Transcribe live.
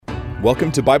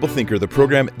Welcome to Bible Thinker, the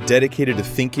program dedicated to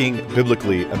thinking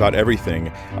biblically about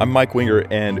everything. I'm Mike Winger,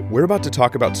 and we're about to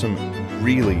talk about some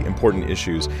really important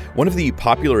issues. One of the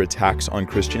popular attacks on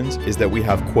Christians is that we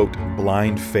have, quote,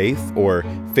 blind faith, or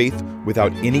faith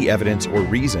without any evidence or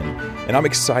reason. And I'm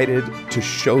excited to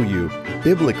show you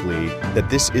biblically that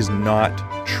this is not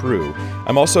true.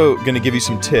 I'm also going to give you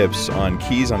some tips on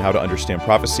keys on how to understand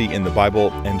prophecy in the Bible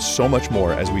and so much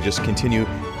more as we just continue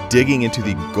digging into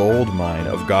the gold mine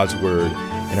of God's Word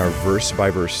in our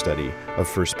verse-by-verse study of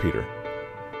 1 Peter.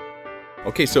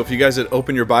 Okay, so if you guys would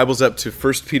open your Bibles up to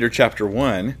 1 Peter chapter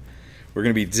 1, we're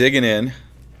going to be digging in.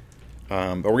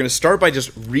 But we're going to start by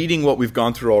just reading what we've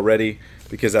gone through already,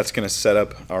 because that's going to set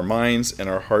up our minds and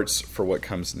our hearts for what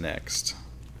comes next.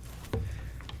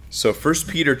 So 1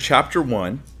 Peter chapter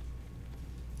 1,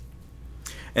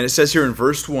 and it says here in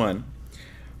verse 1,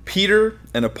 Peter,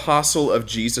 an apostle of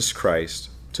Jesus Christ,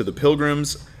 to the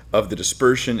pilgrims of the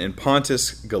dispersion in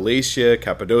Pontus, Galatia,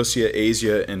 Cappadocia,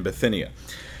 Asia, and Bithynia,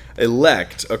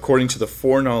 elect according to the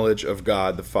foreknowledge of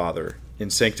God the Father, in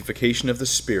sanctification of the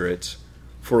Spirit,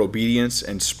 for obedience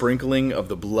and sprinkling of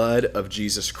the blood of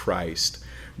Jesus Christ,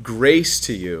 grace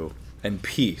to you and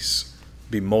peace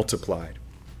be multiplied.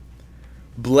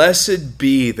 Blessed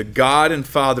be the God and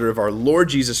Father of our Lord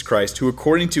Jesus Christ, who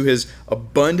according to his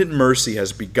abundant mercy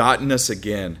has begotten us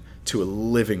again to a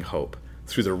living hope,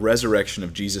 through the resurrection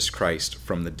of Jesus Christ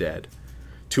from the dead,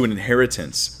 to an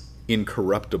inheritance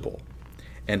incorruptible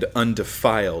and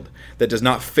undefiled, that does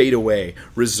not fade away,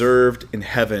 reserved in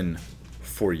heaven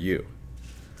for you,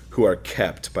 who are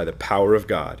kept by the power of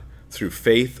God through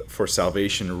faith for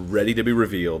salvation ready to be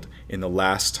revealed in the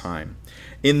last time.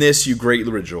 In this you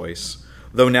greatly rejoice,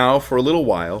 though now for a little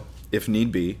while, if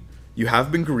need be, you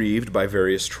have been grieved by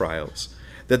various trials,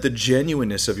 that the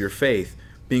genuineness of your faith,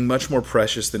 being much more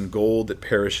precious than gold that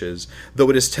perishes, though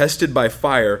it is tested by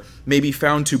fire, may be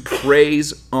found to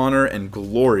praise, honor, and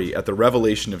glory at the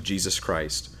revelation of Jesus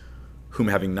Christ, whom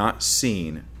having not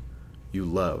seen, you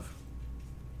love.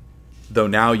 Though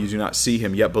now you do not see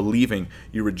him, yet believing,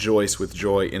 you rejoice with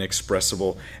joy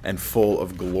inexpressible and full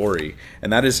of glory.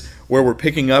 And that is where we're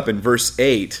picking up in verse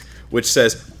 8, which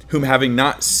says, whom having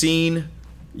not seen,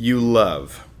 you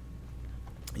love.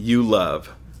 You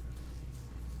love.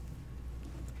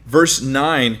 Verse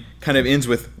 9 kind of ends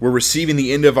with, we're receiving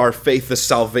the end of our faith, the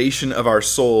salvation of our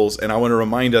souls. And I want to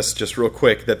remind us just real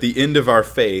quick that the end of our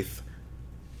faith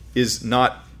is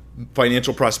not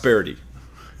financial prosperity.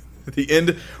 The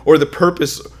end or the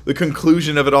purpose, the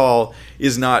conclusion of it all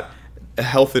is not a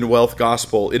health and wealth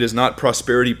gospel. It is not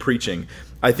prosperity preaching.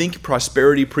 I think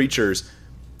prosperity preachers,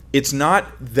 it's not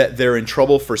that they're in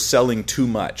trouble for selling too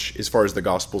much as far as the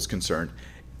gospel is concerned.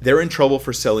 They're in trouble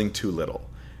for selling too little.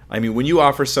 I mean, when you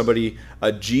offer somebody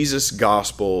a Jesus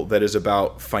gospel that is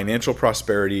about financial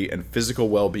prosperity and physical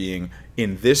well-being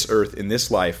in this earth, in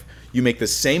this life, you make the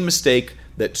same mistake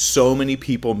that so many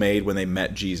people made when they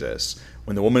met Jesus.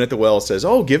 When the woman at the well says,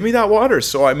 oh, give me that water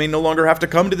so I may no longer have to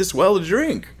come to this well to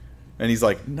drink. And he's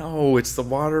like, no, it's the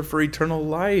water for eternal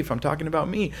life. I'm talking about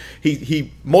me.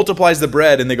 He multiplies the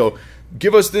bread and they go,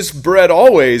 give us this bread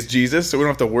always, Jesus, so we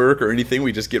don't have to work or anything.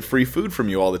 We just get free food from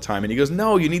you all the time. And he goes,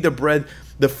 no, you need the bread,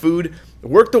 the food,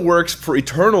 work the works for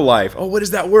eternal life. Oh, what is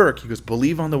that work? He goes,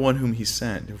 believe on the one whom he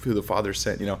sent, who the Father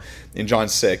sent, in John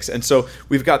 6. And so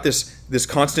we've got this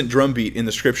constant drumbeat in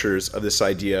the scriptures of this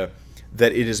idea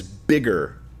that it is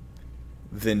bigger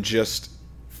than just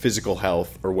physical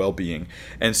health or well-being.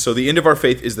 And so the end of our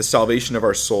faith is the salvation of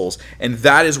our souls. And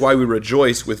that is why we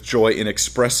rejoice with joy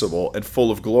inexpressible and full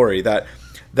of glory. That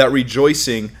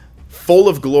rejoicing, full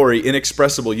of glory,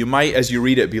 inexpressible, you might, as you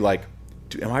read it, be like,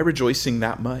 am I rejoicing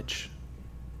that much?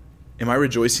 Am I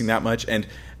rejoicing that much? And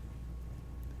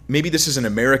maybe this is an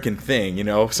American thing,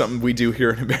 something we do here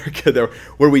in America,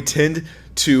 where we tend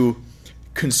to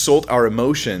consult our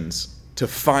emotions to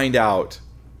find out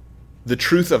the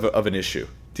truth of an issue.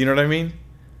 Do you know what I mean?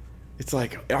 It's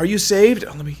like, are you saved?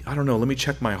 I don't know. Let me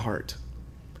check my heart.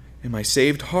 Am I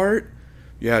saved, heart?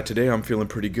 Yeah, today I'm feeling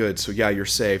pretty good. So yeah, you're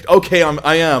saved. Okay,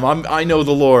 I know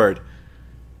the Lord.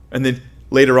 And then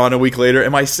later on, a week later,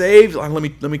 am I saved? Let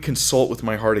me consult with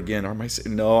my heart again.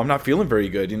 No, I'm not feeling very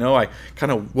good. I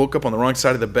kind of woke up on the wrong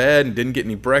side of the bed and didn't get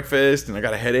any breakfast, and I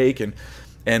got a headache, and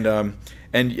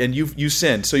you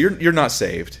sinned, so you're not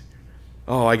saved.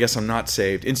 Oh, I guess I'm not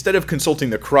saved. Instead of consulting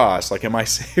the cross, like, am I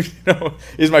saved?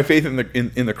 Is my faith in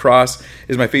the cross?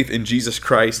 Is my faith in Jesus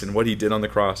Christ and what he did on the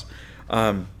cross?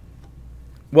 Well,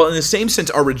 in the same sense,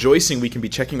 our rejoicing, we can be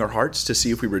checking our hearts to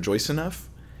see if we rejoice enough,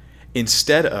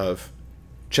 instead of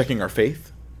checking our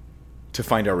faith to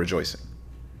find our rejoicing.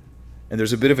 And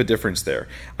there's a bit of a difference there.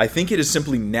 I think it is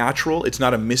simply natural. It's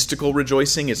not a mystical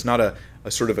rejoicing. It's not a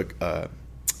sort of a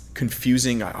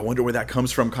confusing, I wonder where that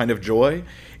comes from kind of joy.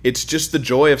 It's just the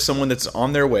joy of someone that's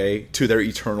on their way to their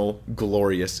eternal,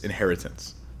 glorious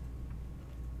inheritance.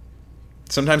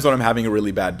 Sometimes when I'm having a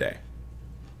really bad day,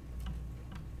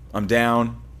 I'm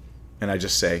down, and I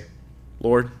just say,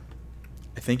 Lord,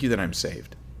 I thank you that I'm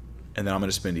saved, and that I'm going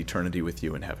to spend eternity with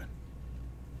you in heaven.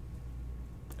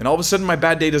 And all of a sudden, my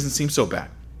bad day doesn't seem so bad.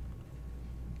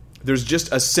 There's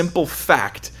just a simple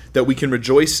fact that we can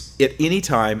rejoice at any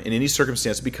time, in any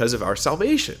circumstance, because of our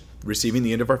salvation, receiving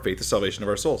the end of our faith, the salvation of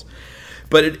our souls.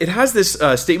 But it has this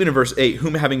statement in verse 8,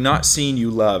 whom having not seen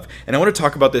you love. And I want to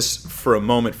talk about this for a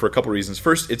moment for a couple reasons.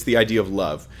 First, it's the idea of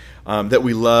love, that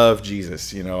we love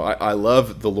Jesus. You know, I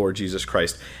love the Lord Jesus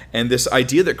Christ. And this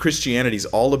idea that Christianity is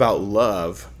all about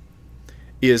love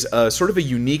is a sort of a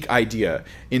unique idea.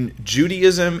 In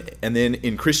Judaism and then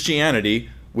in Christianity,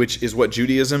 which is what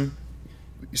Judaism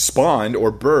spawned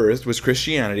or birthed, was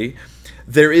Christianity,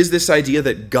 there is this idea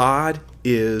that God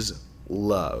is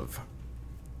love.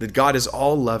 That God is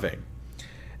all loving.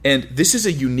 And this is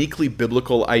a uniquely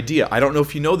biblical idea. I don't know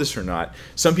if you know this or not.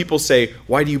 Some people say,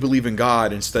 why do you believe in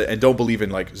God and don't believe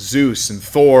in like Zeus and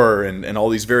Thor and all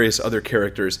these various other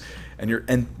characters?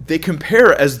 And they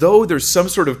compare as though there's some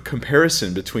sort of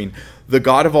comparison between the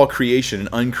God of all creation, an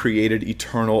uncreated,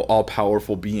 eternal,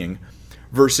 all-powerful being,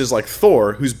 versus like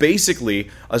Thor, who's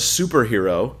basically a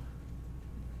superhero.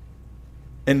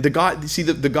 And the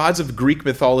gods of Greek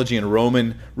mythology and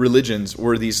Roman religions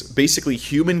were these basically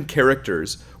human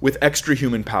characters with extra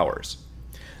human powers.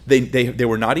 They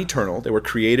were not eternal. They were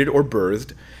created or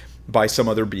birthed by some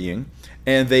other being,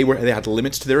 and they had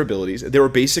limits to their abilities. They were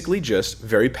basically just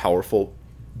very powerful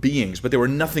beings, but they were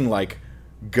nothing like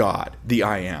God, the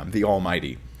I Am, the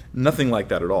Almighty. Nothing like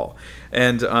that at all.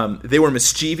 And they were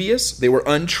mischievous, they were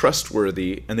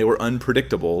untrustworthy, and they were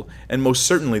unpredictable, and most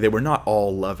certainly they were not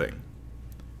all loving.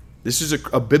 This is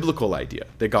a biblical idea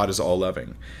that God is all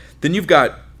loving. Then you've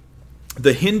got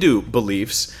the Hindu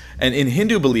beliefs, and in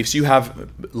Hindu beliefs you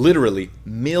have literally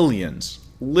millions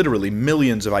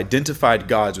of identified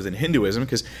gods within Hinduism,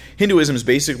 because Hinduism is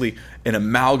basically an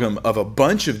amalgam of a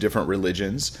bunch of different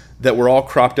religions that were all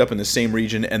cropped up in the same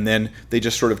region, and then they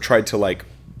just sort of tried to like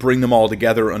bring them all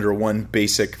together under one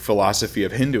basic philosophy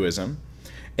of Hinduism.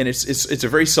 And it's a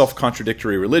very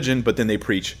self-contradictory religion, but then they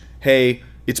preach, hey,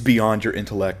 it's beyond your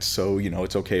intellect, so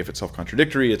it's okay if it's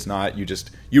self-contradictory. It's not.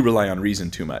 You rely on reason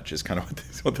too much, is kind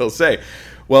of what they'll say.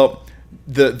 Well,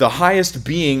 the highest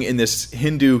being in this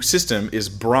Hindu system is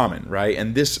Brahman, right?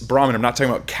 And this Brahman, I'm not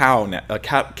talking about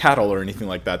cattle or anything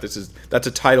like that. That's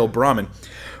a title, Brahman.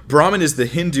 Brahman is the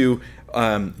Hindu.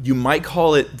 You might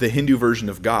call it the Hindu version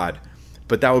of God,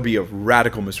 but that would be a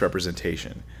radical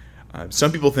misrepresentation.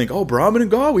 Some people think, Brahman and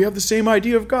God, we have the same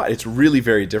idea of God. It's really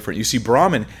very different. You see,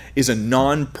 Brahman is a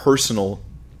non-personal,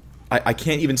 I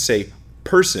can't even say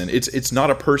person. It's not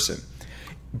a person.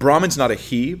 Brahman's not a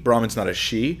he. Brahman's not a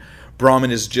she.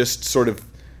 Brahman is just sort of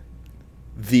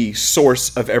the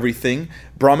source of everything.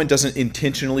 Brahman doesn't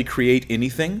intentionally create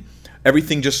anything.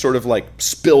 Everything just sort of like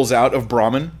spills out of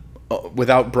Brahman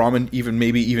without Brahman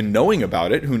even knowing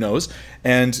about it. Who knows?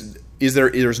 And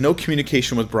there's no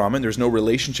communication with Brahman. There's no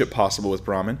relationship possible with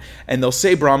Brahman. And they'll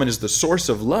say Brahman is the source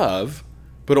of love,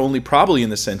 but only probably in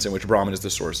the sense in which Brahman is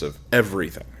the source of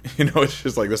everything. It's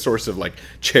just like the source of like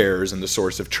chairs and the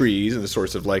source of trees and the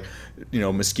source of like,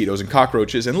 mosquitoes and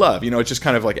cockroaches and love. It's just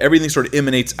kind of like everything sort of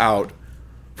emanates out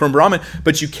from Brahman,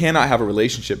 but you cannot have a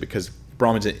relationship because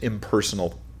Brahman's an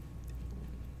impersonal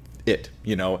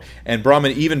and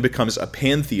Brahman even becomes a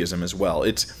pantheism as well.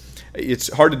 It's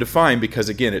hard to define because,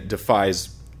 again, it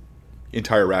defies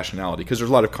entire rationality because there's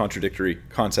a lot of contradictory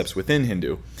concepts within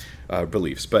Hindu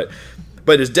beliefs. But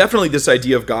it's definitely this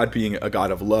idea of God being a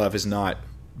God of love does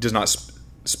not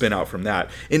spin out from that.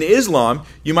 In Islam,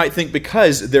 you might think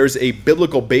because there's a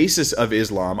biblical basis of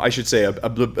Islam, I should say a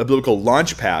biblical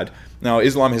launch pad. Now,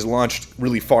 Islam has launched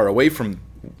really far away from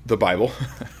the Bible,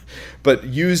 but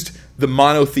used the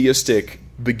monotheistic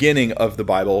beginning of the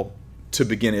Bible to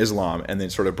begin Islam and then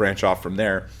sort of branch off from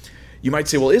there. You might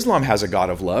say, well, Islam has a God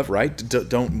of love, right?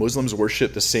 Don't Muslims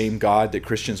worship the same God that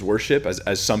Christians worship,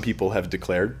 as some people have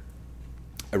declared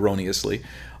erroneously?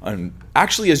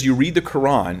 Actually, as you read the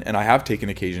Quran, and I have taken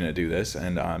occasion to do this,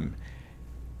 and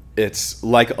it's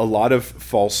like a lot of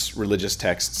false religious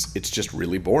texts, it's just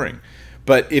really boring.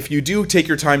 But if you do take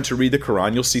your time to read the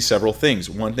Quran, you'll see several things.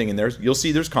 One thing in there, you'll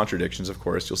see there's contradictions, of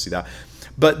course, you'll see that.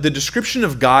 But the description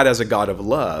of God as a God of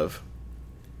love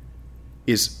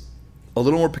is a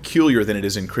little more peculiar than it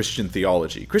is in Christian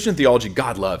theology. Christian theology,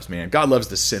 God loves, man. God loves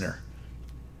the sinner.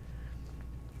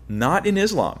 Not in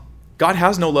Islam. God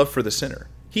has no love for the sinner.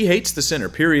 He hates the sinner,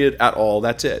 period, at all.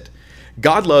 That's it.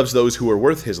 God loves those who are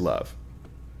worth his love.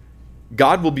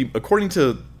 God will be, according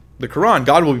to the Quran,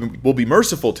 God will be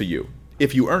merciful to you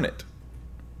if you earn it,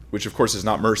 which of course is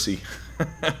not mercy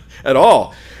at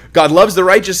all. God loves the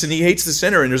righteous and he hates the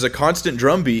sinner, and there's a constant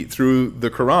drumbeat through the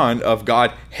Quran of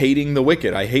God hating the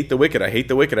wicked. I hate the wicked, I hate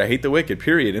the wicked, I hate the wicked,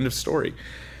 period, end of story.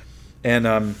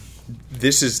 And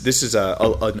this is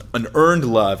an earned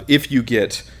love. If you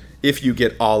get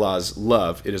Allah's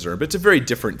love, it is earned. But it's a very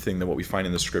different thing than what we find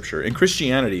in the scripture. In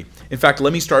Christianity, in fact,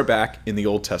 let me start back in the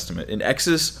Old Testament. In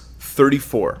Exodus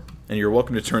 34, and you're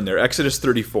welcome to turn there, Exodus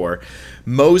 34,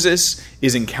 Moses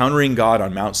is encountering God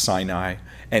on Mount Sinai,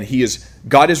 and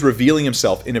God is revealing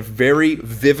himself in a very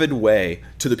vivid way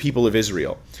to the people of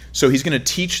Israel. So he's going to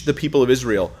teach the people of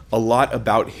Israel a lot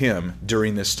about him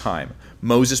during this time.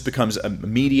 Moses becomes a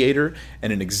mediator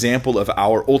and an example of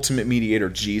our ultimate mediator,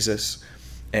 Jesus,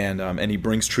 and he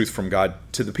brings truth from God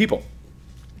to the people.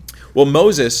 Well,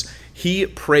 Moses, he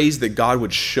prays that God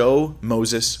would show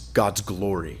Moses God's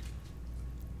glory.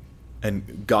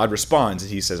 And God responds,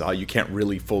 and he says, you can't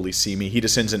really fully see me. He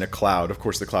descends in a cloud. Of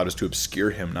course, the cloud is to obscure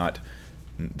him,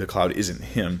 the cloud isn't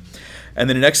him. And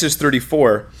then in Exodus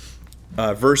 34,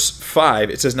 verse 5,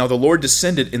 it says, "Now the Lord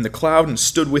descended in the cloud and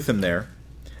stood with him there,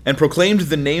 and proclaimed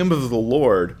the name of the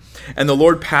Lord. And the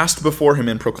Lord passed before him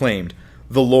and proclaimed,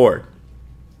 the Lord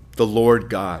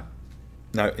God."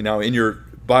 Now in your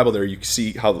Bible there, you can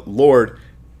see how Lord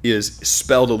is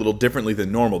spelled a little differently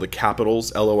than normal. The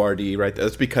capitals, Lord, right?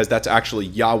 That's because that's actually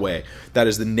Yahweh. That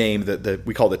is the name that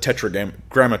we call the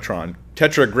tetragrammaton.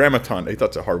 Tetragrammaton.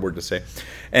 That's a hard word to say.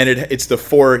 And it's the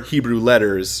 4 Hebrew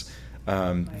letters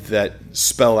that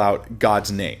spell out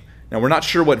God's name. Now, we're not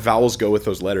sure what vowels go with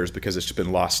those letters because it's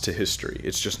been lost to history.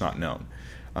 It's just not known.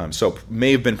 So it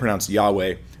may have been pronounced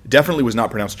Yahweh. Definitely was not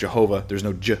pronounced Jehovah. There's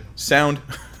no J sound,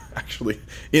 actually,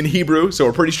 in Hebrew. So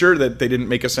we're pretty sure that they didn't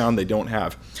make a sound they don't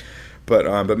have.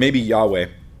 But maybe Yahweh.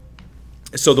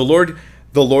 So the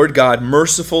Lord God,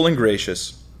 merciful and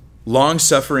gracious,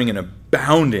 long-suffering and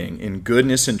abounding in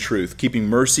goodness and truth, keeping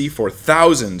mercy for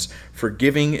thousands,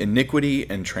 forgiving iniquity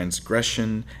and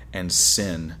transgression and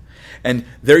sin. And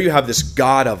there you have this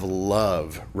God of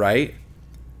love, right?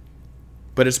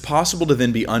 But it's possible to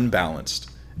then be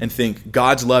unbalanced and think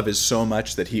God's love is so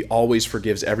much that he always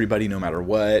forgives everybody no matter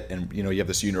what. And, you have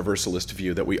this universalist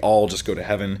view that we all just go to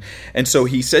heaven. And so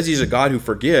he says he's a God who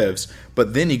forgives,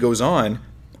 but then he goes on,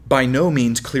 by no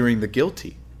means clearing the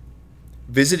guilty,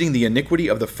 visiting the iniquity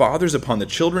of the fathers upon the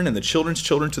children and the children's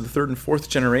children to the 3rd and 4th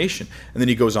generation. And then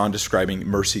he goes on describing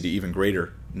mercy to even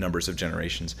greater numbers of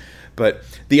generations. But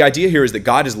the idea here is that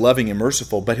God is loving and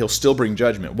merciful, but he'll still bring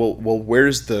judgment. Well,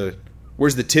 where's the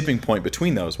tipping point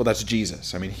between those? Well, that's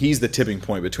Jesus. I mean, he's the tipping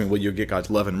point between will you get God's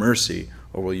love and mercy,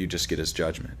 or will you just get his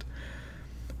judgment?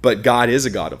 But God is a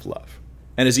God of love.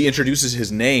 And as he introduces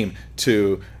his name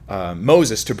to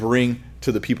Moses to bring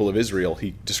to the people of Israel,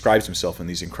 he describes himself in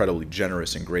these incredibly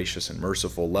generous and gracious and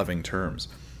merciful, loving terms.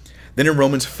 Then in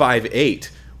Romans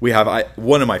 5:8, we have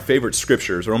one of my favorite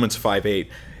scriptures, Romans 5:8.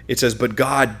 It says, "But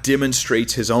God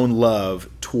demonstrates his own love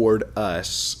toward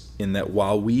us in that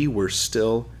while we were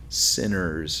still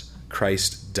sinners,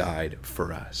 Christ died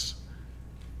for us."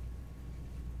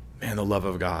 Man, the love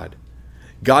of God.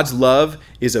 God's love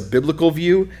is a biblical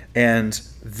view, and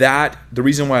that the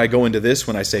reason why I go into this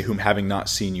when I say whom having not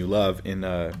seen you love in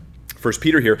 1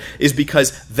 Peter here is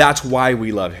because that's why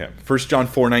we love him. 1 John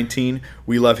 4:19,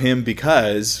 we love him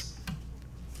because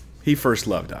he first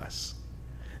loved us.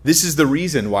 This is the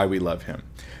reason why we love him.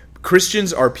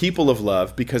 Christians are people of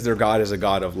love because their God is a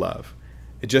God of love.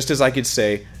 Just as I could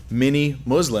say many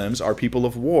Muslims are people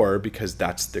of war because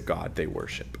that's the God they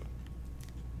worship.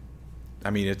 I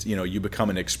mean, it's, you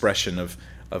become an expression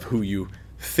of who you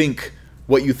think,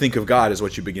 what you think of God is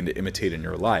what you begin to imitate in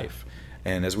your life.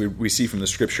 And as we see from the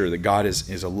scripture that God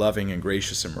is a loving and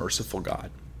gracious and merciful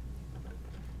God.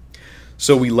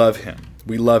 So we love him.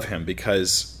 We love him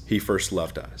because he first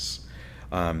loved us,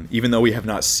 even though we have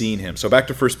not seen him. So back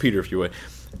to 1 Peter, if you would.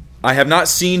 I have not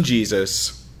seen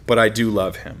Jesus, but I do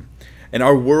love him. And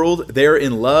our world, they're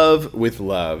in love with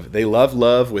love. They love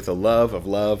love with a love of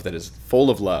love that is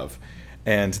full of love.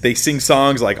 And they sing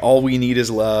songs like All We Need Is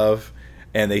Love.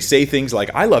 And they say things like,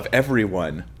 I love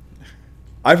everyone.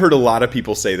 I've heard a lot of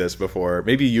people say this before.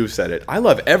 Maybe you've said it. I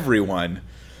love everyone.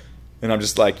 And I'm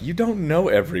just like, you don't know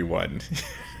everyone.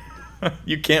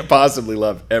 You can't possibly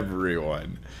love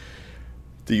everyone.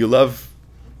 Do you love,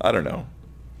 I don't know,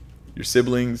 your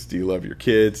siblings? Do you love your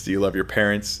kids? Do you love your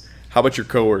parents? How about your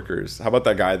coworkers? How about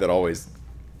that guy that always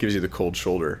gives you the cold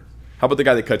shoulder? How about the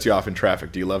guy that cuts you off in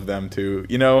traffic? Do you love them too?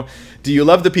 Do you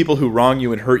love the people who wrong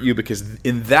you and hurt you? Because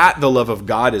in that, the love of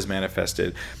God is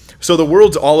manifested. So the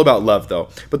world's all about love, though.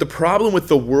 But the problem with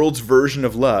the world's version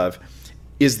of love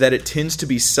is that it tends to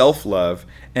be self-love,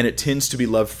 and it tends to be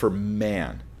love for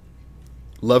man,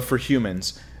 love for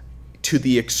humans, to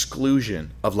the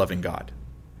exclusion of loving God.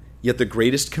 Yet the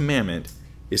greatest commandment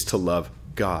is to love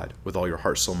God with all your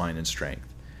heart, soul, mind, and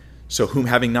strength. So whom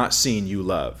having not seen, you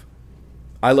love.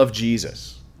 I love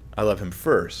Jesus. I love him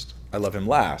first. I love him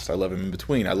last. I love him in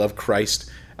between. I love Christ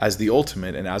as the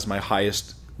ultimate and as my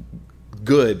highest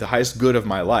good. The highest good of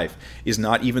my life is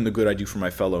not even the good I do for my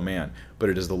fellow man,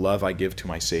 but it is the love I give to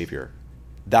my Savior.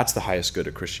 That's the highest good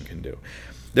a Christian can do.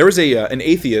 There was an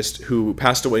atheist who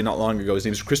passed away not long ago. His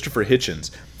name is Christopher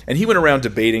Hitchens, and he went around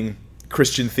debating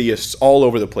Christian theists all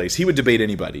over the place. He would debate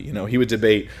anybody. He would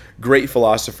debate great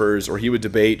philosophers, or he would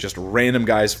debate just random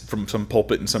guys from some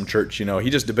pulpit in some church. He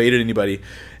just debated anybody.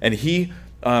 And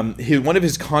one of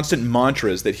his constant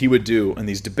mantras that he would do in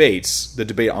these debates, the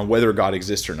debate on whether God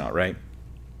exists or not, right?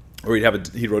 Or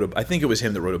I think it was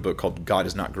him that wrote a book called God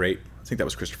is Not Great. I think that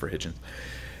was Christopher Hitchens.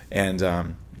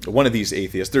 And one of these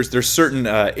atheists, there's certain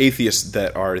atheists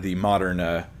that are the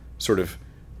modern sort of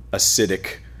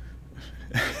acidic,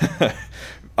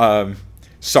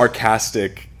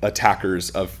 sarcastic attackers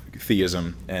of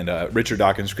theism, and Richard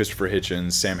Dawkins, Christopher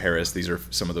Hitchens, Sam Harris, these are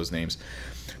some of those names.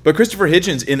 But Christopher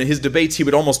Hitchens, in his debates, he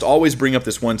would almost always bring up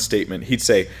this one statement. He'd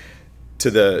say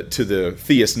to the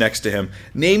theist next to him,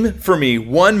 name for me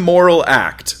one moral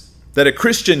act that a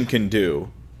Christian can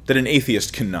do that an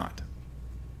atheist cannot.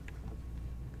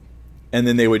 And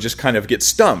then they would just kind of get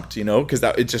stumped, because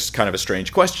it's just kind of a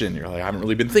strange question. You're like, I haven't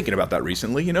really been thinking about that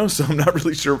recently, so I'm not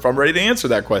really sure if I'm ready to answer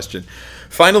that question.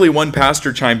 Finally, one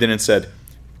pastor chimed in and said,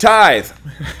 tithe.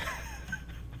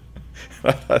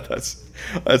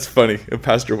 That's funny. A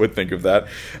pastor would think of that.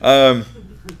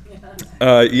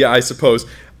 Yeah, I suppose.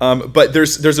 But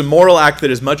there's a moral act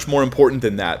that is much more important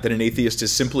than that an atheist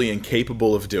is simply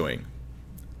incapable of doing: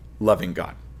 loving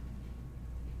God.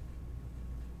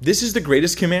 This is the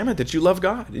greatest commandment, that you love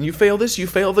God. And you fail this, you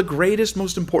fail the greatest,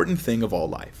 most important thing of all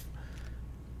life.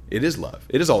 It is love.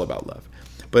 It is all about love.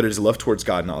 But it is love towards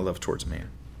God, not love towards man.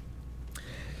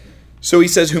 So he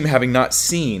says, whom having not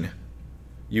seen,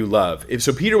 you love.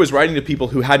 So Peter was writing to people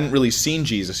who hadn't really seen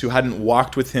Jesus, who hadn't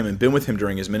walked with him and been with him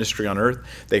during his ministry on earth.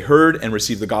 They heard and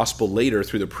received the gospel later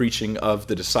through the preaching of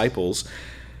the disciples.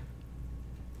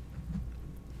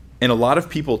 And a lot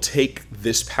of people take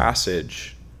this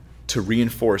passage to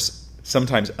reinforce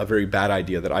sometimes a very bad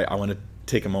idea that I want to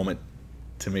take a moment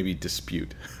to maybe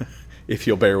dispute, if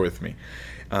you'll bear with me.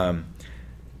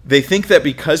 They think that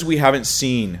because we haven't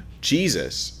seen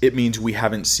Jesus, it means we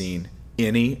haven't seen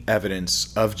any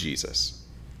evidence of Jesus.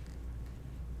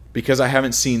 Because I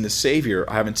haven't seen the Savior,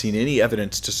 I haven't seen any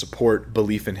evidence to support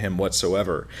belief in him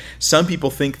whatsoever. Some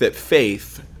people think that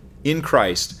faith in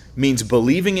Christ means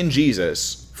believing in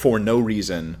Jesus for no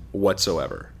reason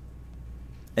whatsoever.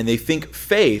 And they think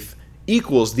faith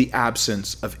equals the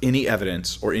absence of any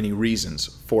evidence or any reasons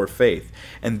for faith.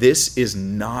 And this is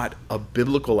not a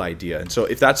biblical idea. And so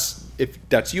if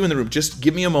that's you in the room, just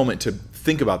give me a moment to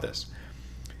think about this.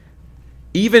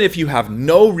 Even if you have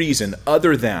no reason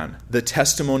other than the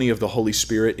testimony of the Holy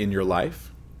Spirit in your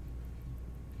life,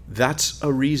 that's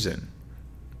a reason,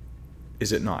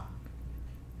 is it not?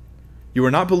 You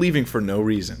are not believing for no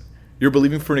reason. You're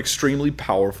believing for an extremely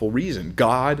powerful reason.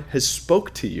 God has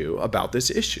spoke to you about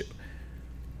this issue.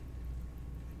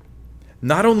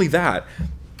 Not only that,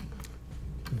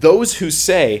 those who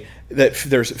say that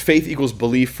there's faith equals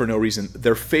belief for no reason,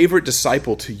 their favorite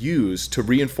disciple to use to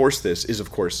reinforce this is,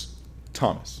 of course,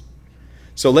 Thomas.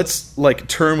 So let's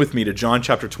turn with me to John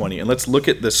chapter 20, and let's look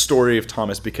at the story of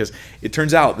Thomas, because it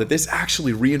turns out that this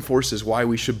actually reinforces why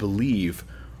we should believe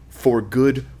for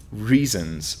good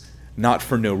reasons, not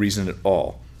for no reason at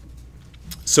all.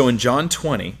 So in John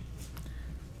 20,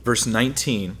 verse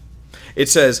 19, it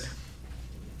says,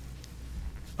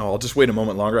 I'll just wait a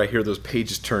moment longer. I hear those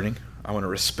pages turning. I want to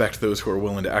respect those who are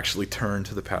willing to actually turn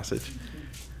to the passage.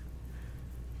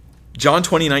 John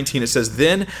 20:19, it says,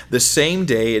 Then the same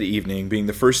day at evening, being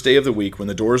the first day of the week, when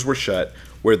the doors were shut,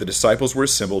 where the disciples were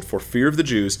assembled for fear of the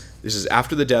Jews, this is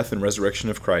after the death and resurrection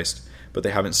of Christ, but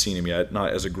they haven't seen him yet,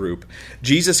 not as a group,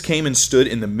 Jesus came and stood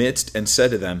in the midst and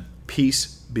said to them,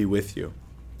 Peace be with you.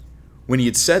 When he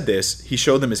had said this, he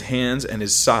showed them his hands and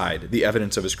his side, the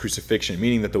evidence of his crucifixion,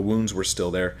 meaning that the wounds were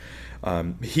still there.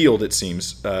 Healed, it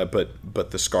seems,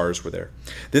 but the scars were there.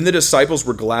 Then the disciples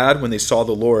were glad when they saw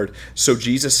the Lord. So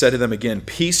Jesus said to them again,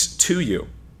 Peace to you.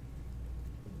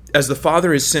 As the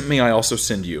Father has sent me, I also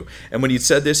send you. And when he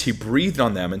said this, he breathed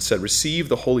on them and said, receive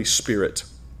the Holy Spirit.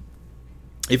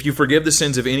 If you forgive the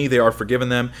sins of any, they are forgiven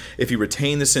them. If you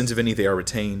retain the sins of any, they are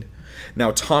retained.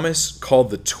 Now Thomas, called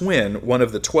the twin, one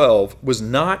of the 12, was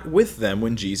not with them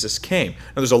when Jesus came.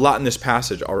 Now there's a lot in this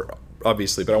passage,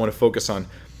 obviously, but I want to focus on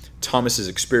Thomas's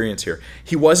experience here.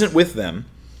 He wasn't with them,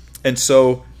 and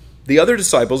so the other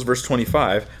disciples, verse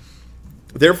 25,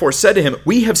 therefore said to him,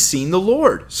 we have seen the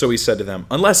Lord. So he said to them,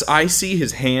 unless I see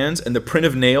his hands and the print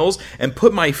of nails, and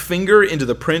put my finger into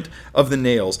the print of the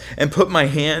nails, and put my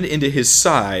hand into his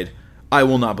side, I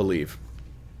will not believe.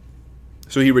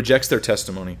 So he rejects their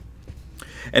testimony.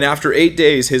 And after 8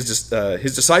 days, his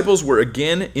disciples were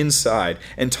again inside,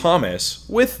 and Thomas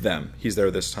with them. He's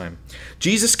there this time.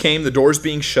 Jesus came, the doors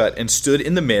being shut, and stood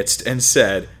in the midst and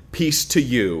said, peace to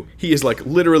you. He is like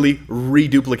literally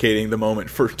reduplicating the moment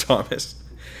for Thomas.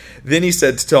 Then he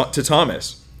said to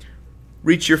Thomas,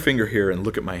 reach your finger here and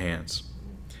look at my hands,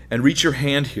 and reach your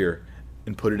hand here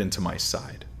and put it into my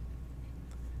side.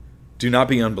 Do not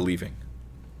be unbelieving,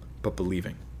 but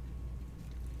believing.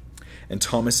 And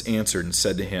Thomas answered and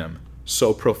said to him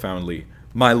so profoundly,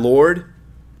 my Lord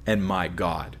and my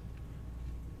God.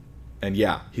 And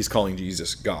yeah, he's calling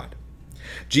Jesus God.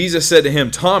 Jesus said to him,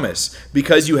 Thomas,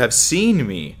 because you have seen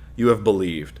me, you have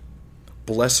believed.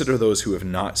 Blessed are those who have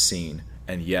not seen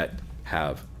and yet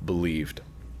have believed.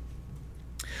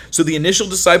 So the initial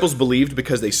disciples believed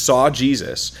because they saw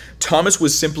Jesus. Thomas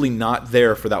was simply not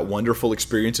there for that wonderful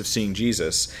experience of seeing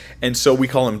Jesus. And so we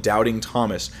call him Doubting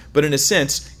Thomas. But in a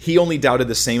sense, he only doubted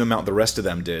the same amount the rest of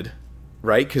them did,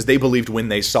 right? Because they believed when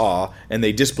they saw, and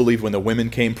they disbelieved when the women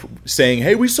came saying,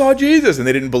 hey, we saw Jesus, and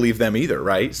they didn't believe them either,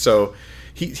 right? So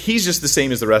he's just the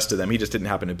same as the rest of them. He just didn't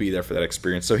happen to be there for that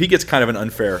experience. So he gets kind of an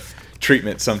unfair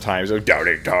treatment sometimes, of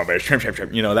Doubting Thomas,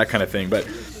 that kind of thing. But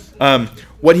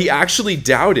what he actually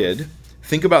doubted,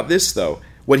 think about this though,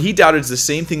 what he doubted is the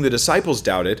same thing the disciples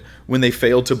doubted when they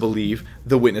failed to believe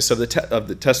the witness of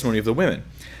the testimony of the women.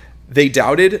 They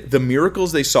doubted the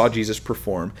miracles they saw Jesus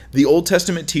perform, the Old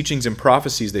Testament teachings and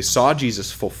prophecies they saw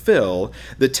Jesus fulfill,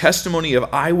 the testimony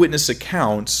of eyewitness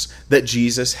accounts that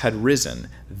Jesus had risen.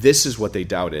 This is what they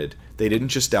doubted. They didn't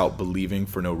just doubt believing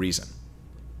for no reason.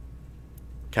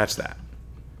 Catch that.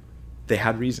 They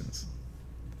had reasons.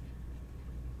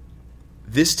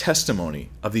 This testimony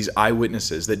of these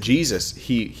eyewitnesses that Jesus,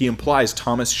 he implies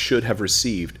Thomas should have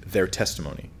received their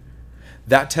testimony.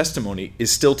 That testimony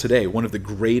is still today one of the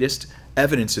greatest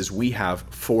evidences we have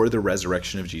for the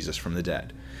resurrection of Jesus from the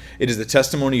dead. It is the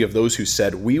testimony of those who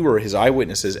said, we were his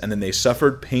eyewitnesses, and then they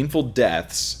suffered painful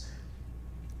deaths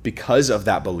because of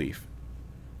that belief.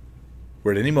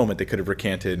 Where at any moment they could have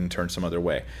recanted and turned some other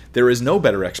way. There is no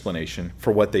better explanation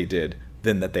for what they did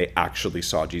than that they actually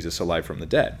saw Jesus alive from the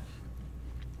dead.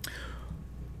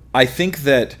 I think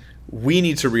that we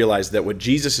need to realize that what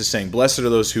Jesus is saying, blessed are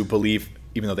those who believe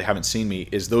even though they haven't seen me,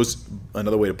 is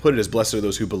another way to put it is blessed are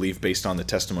those who believe based on the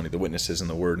testimony, the witnesses, and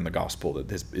the word and the gospel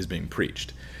that is being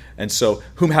preached. And so,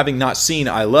 whom having not seen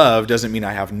I love doesn't mean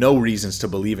I have no reasons to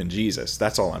believe in Jesus.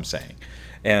 That's all I'm saying.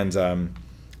 And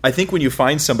I think when you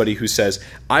find somebody who says,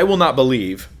 I will not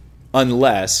believe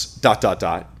unless ...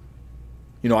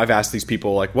 You know, I've asked these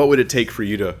people, like, what would it take for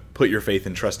you to put your faith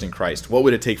and trust in Christ? What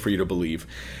would it take for you to believe?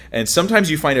 And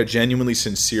sometimes you find a genuinely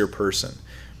sincere person.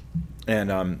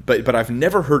 And but I've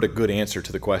never heard a good answer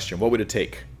to the question, what would it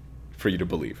take for you to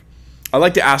believe? I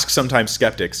like to ask sometimes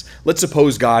skeptics, let's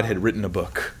suppose God had written a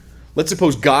book. Let's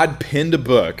suppose God penned a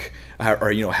book,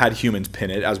 or had humans pen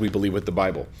it, as we believe with the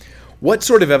Bible. What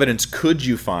sort of evidence could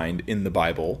you find in the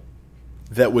Bible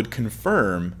that would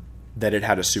confirm that it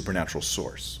had a supernatural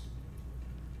source?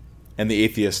 And the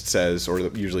atheist says, or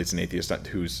usually it's an atheist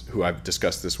who I've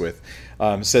discussed this with,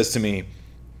 says to me,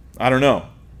 I don't know.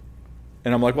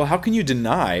 And I'm like, well, how can you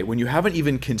deny when you haven't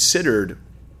even considered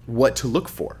what to look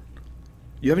for?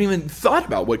 You haven't even thought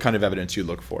about what kind of evidence you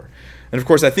look for. And of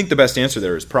course, I think the best answer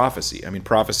there is prophecy. I mean,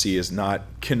 prophecy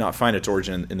cannot find its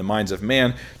origin in the minds of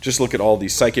man. Just look at all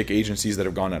these psychic agencies that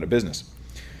have gone out of business.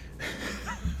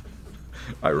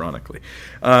 Ironically.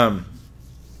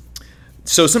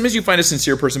 So sometimes you find a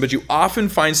sincere person, but you often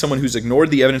find someone who's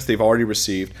ignored the evidence they've already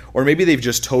received, or maybe they've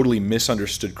just totally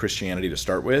misunderstood Christianity to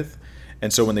start with.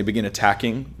 And so when they begin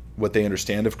attacking what they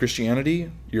understand of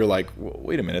Christianity, you're like, well,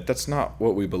 wait a minute, that's not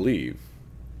what we believe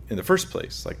in the first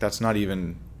place. Like, that's not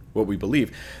even what we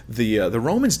believe. The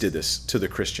Romans did this to the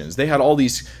Christians. They had all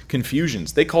these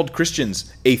confusions. They called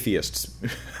Christians atheists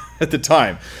at the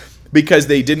time because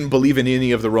they didn't believe in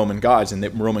any of the Roman gods, and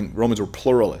that Romans were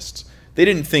pluralists. They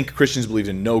didn't think Christians believed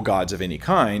in no gods of any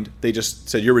kind. They just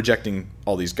said, you're rejecting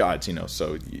all these gods,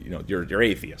 so you're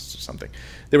atheists or something.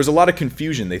 There was a lot of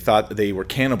confusion. They thought they were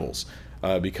cannibals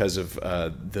because of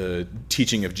the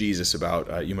teaching of Jesus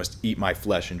about you must eat my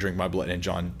flesh and drink my blood in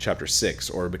John chapter 6,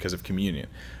 or because of communion,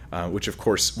 which of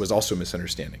course was also a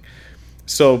misunderstanding.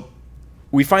 So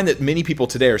we find that many people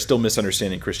today are still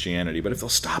misunderstanding Christianity, but if they'll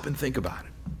stop and think about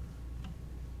it,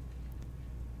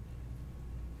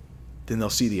 then they'll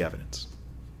see the evidence.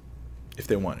 If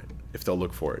they want it, if they'll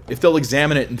look for it, if they'll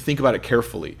examine it and think about it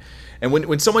carefully. And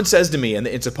when someone says to me,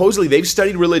 and supposedly they've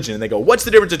studied religion, and they go, what's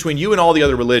the difference between you and all the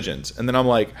other religions? And then I'm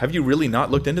like, have you really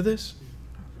not looked into this?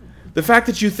 The fact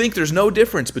that you think there's no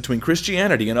difference between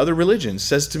Christianity and other religions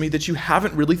says to me that you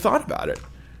haven't really thought about it.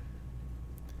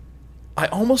 I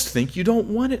almost think you don't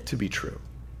want it to be true.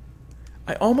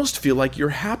 I almost feel like you're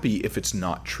happy if it's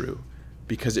not true,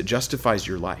 because it justifies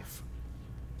your life.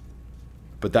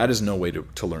 But that is no way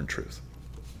to learn truth.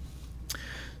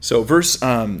 So verse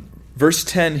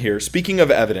 10 here, speaking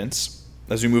of evidence,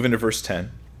 as we move into verse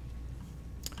 10,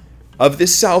 of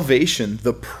this salvation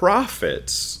the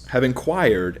prophets have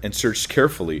inquired and searched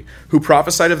carefully, who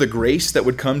prophesied of the grace that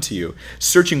would come to you,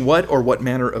 searching what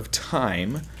manner of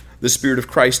time the Spirit of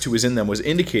Christ who is in them was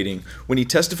indicating when he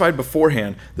testified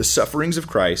beforehand the sufferings of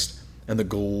Christ and the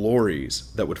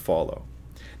glories that would follow.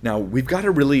 Now, we've got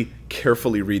to really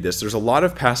carefully read this. There's a lot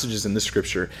of passages in the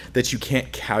scripture that you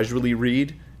can't casually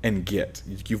read and get.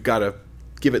 You've got to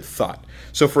give it thought.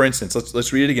 So, for instance,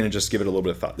 let's read it again and just give it a little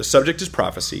bit of thought. The subject is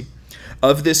prophecy.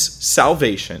 Of this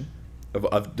salvation,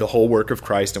 of the whole work of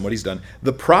Christ and what he's done,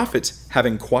 the prophets have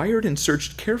inquired and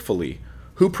searched carefully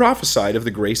who prophesied of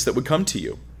the grace that would come to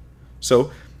you.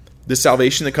 So, the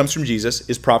salvation that comes from Jesus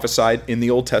is prophesied in the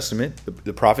Old Testament.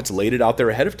 The prophets laid it out there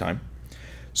ahead of time.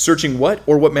 Searching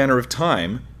what manner of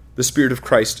time the Spirit of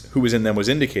Christ who was in them was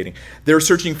indicating. They're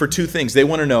searching for two things. They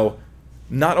want to know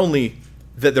not only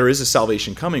that there is a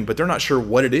salvation coming, but they're not sure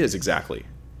what it is exactly.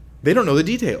 They don't know the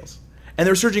details. And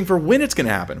they're searching for when it's going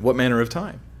to happen, what manner of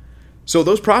time. So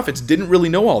those prophets didn't really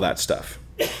know all that stuff.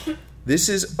 This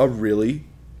is a really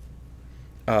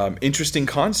interesting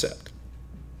concept.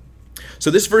 So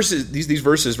these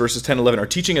verses, verses 10 and 11, are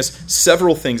teaching us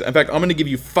several things. In fact, I'm going to give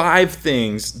you 5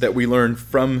 things that we learn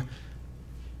from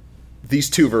these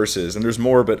 2 verses. And there's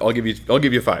more, but I'll give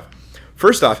you 5.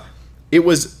 First off, it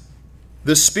was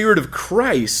the Spirit of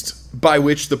Christ by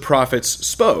which the prophets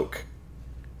spoke.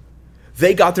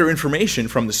 They got their information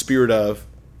from the Spirit of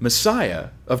Messiah,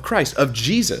 of Christ, of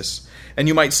Jesus. And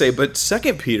you might say, but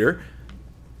 2 Peter,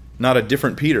 not a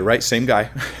different Peter, right? Same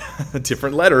guy, a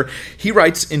different letter. He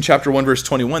writes in chapter 1, verse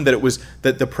 21,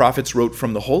 that the prophets wrote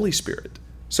from the Holy Spirit.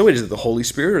 So is it the Holy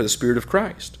Spirit or the Spirit of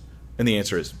Christ? And the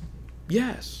answer is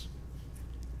yes.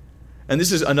 And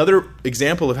this is another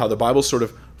example of how the Bible sort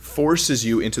of forces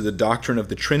you into the doctrine of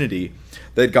the Trinity,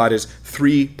 that God is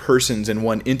 3 persons in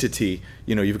one entity.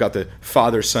 You've got the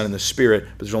Father, Son, and the Spirit,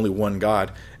 but there's only one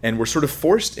God. And we're sort of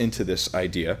forced into this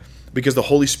idea because the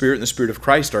Holy Spirit and the Spirit of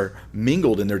Christ are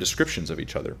mingled in their descriptions of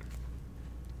each other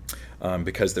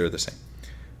because they're the same.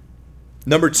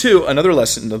 Number 2,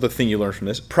 another thing you learn from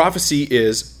this, prophecy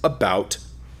is about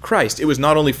Christ. It was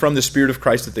not only from the Spirit of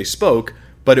Christ that they spoke,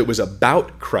 but it was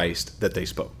about Christ that they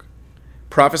spoke.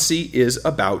 Prophecy is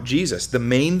about Jesus. The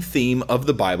main theme of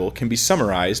the Bible can be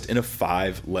summarized in a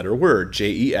 5-letter word,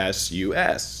 Jesus.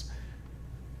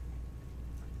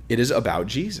 It is about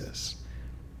Jesus.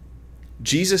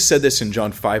 Jesus said this in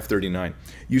John 5:39.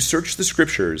 You search the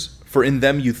Scriptures, for in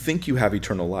them you think you have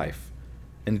eternal life,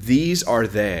 and these are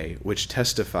they which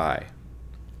testify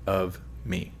of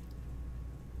me.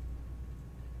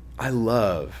 I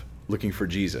love looking for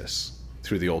Jesus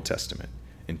through the Old Testament,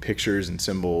 in pictures and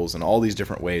symbols and all these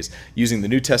different ways, using the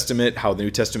New Testament, how the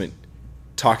New Testament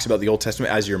talks about the Old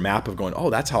Testament as your map of going,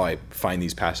 oh, that's how I find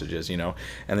these passages, and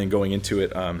then going into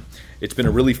it. It's been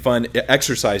a really fun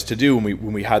exercise to do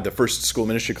when we had the first school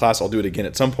ministry class. I'll do it again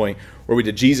at some point, where we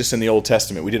did Jesus in the Old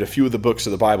Testament. We did a few of the books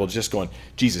of the Bible just going,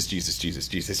 Jesus, Jesus, Jesus,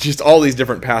 Jesus, just all these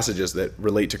different passages that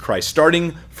relate to Christ,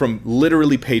 starting from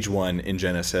literally page 1 in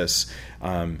Genesis.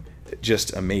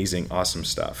 Just amazing, awesome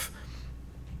stuff.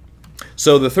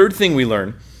 So the third thing we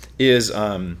learn is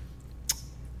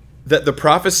that the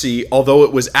prophecy, although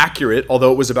it was accurate,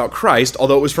 although it was about Christ,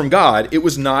 although it was from God, it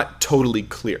was not totally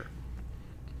clear.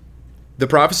 The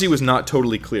prophecy was not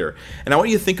totally clear. And I want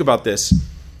you to think about this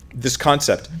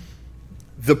concept.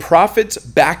 The prophets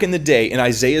back in the day, in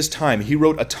Isaiah's time, he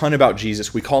wrote a ton about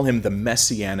Jesus. We call him the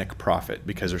Messianic prophet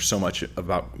because there's so much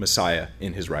about Messiah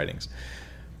in his writings.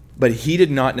 But he did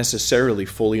not necessarily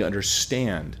fully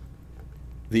understand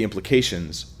the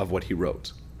implications of what he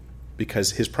wrote.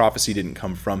 because his prophecy didn't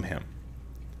come from him.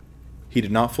 He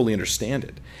did not fully understand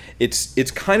it.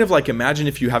 It's kind of like, imagine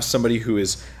if you have somebody who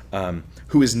is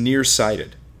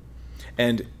nearsighted,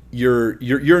 and you're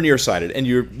nearsighted, and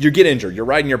you get injured. You're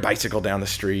riding your bicycle down the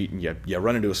street, and you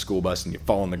run into a school bus, and you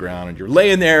fall on the ground, and you're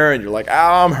laying there, and you're like,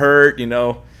 "Oh, I'm hurt,"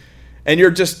 and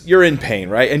you're in pain,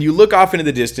 right? And you look off into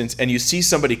the distance, and you see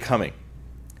somebody coming,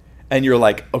 and you're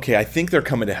like, "Okay, I think they're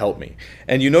coming to help me."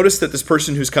 And you notice that this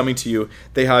person who's coming to you,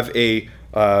 they have a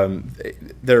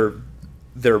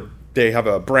they have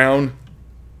a brown,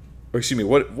 or excuse me,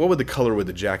 what would the color would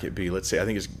the jacket be? Let's say, I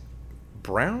think it's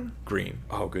brown? Green.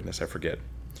 Oh, goodness, I forget.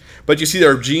 But you see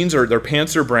their jeans or their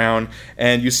pants are brown,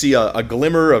 and you see a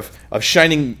glimmer of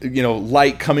shining,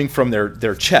 light coming from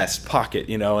their chest pocket,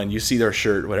 and you see their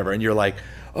shirt, whatever, and you're like,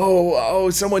 oh,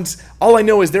 all I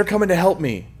know is they're coming to help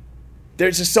me.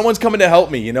 Someone's coming to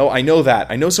help me, I know that.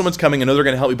 I know someone's coming, I know they're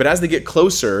going to help me, but as they get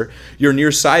closer, your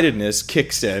nearsightedness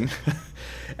kicks in.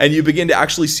 And you begin to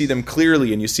actually see them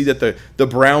clearly, and you see that the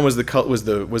brown was the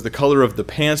color of the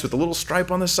pants with a little stripe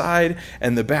on the side,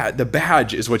 and the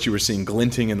badge is what you were seeing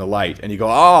glinting in the light. And you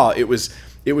go, it was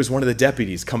one of the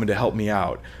deputies coming to help me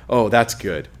out. Oh, that's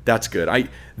good. That's good.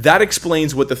 That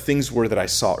explains what the things were that I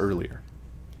saw earlier.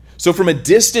 So from a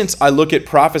distance, I look at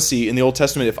prophecy in the Old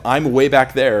Testament. If I'm way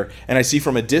back there and I see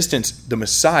from a distance the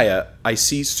Messiah, I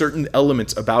see certain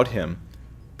elements about him,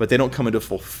 but they don't come into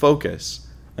full focus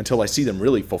until I see them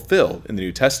really fulfilled in the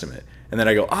New Testament. And then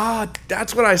I go,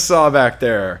 that's what I saw back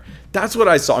there. That's what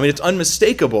I saw. I mean, it's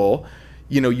unmistakable.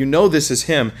 You know this is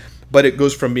him, but it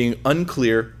goes from being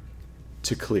unclear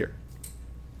to clear.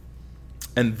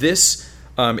 And this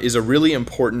is a really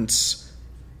important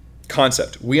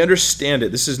concept. We understand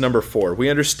it. This is number 4. We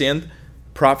understand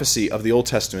prophecy of the Old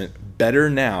Testament better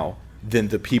now than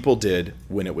the people did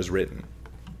when it was written.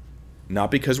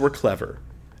 Not because we're clever.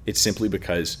 It's simply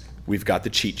because we've got the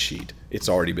cheat sheet. It's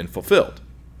already been fulfilled.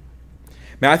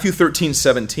 Matthew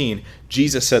 13:17,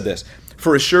 Jesus said this,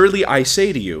 "For assuredly I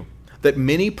say to you, that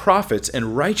many prophets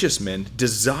and righteous men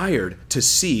desired to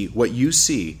see what you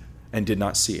see and did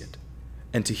not see it,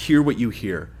 and to hear what you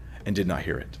hear and did not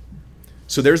hear it."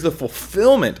 So there's the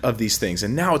fulfillment of these things,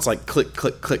 and now it's like click,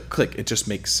 click, click, click. It just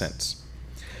makes sense.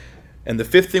 And the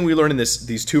 5th thing we learn in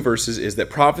these 2 verses is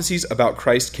that prophecies about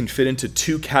Christ can fit into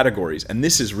 2 categories. And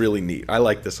this is really neat. I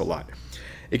like this a lot.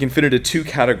 It can fit into 2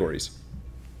 categories.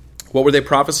 What were they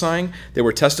prophesying? They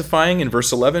were testifying in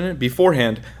verse 11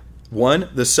 beforehand, 1,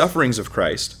 the sufferings of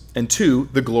Christ, and 2,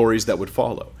 the glories that would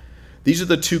follow. These are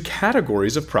the 2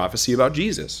 categories of prophecy about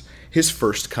Jesus. His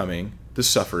first coming, the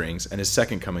sufferings, and his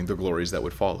second coming, the glories that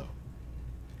would follow.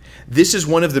 This is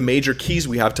one of the major keys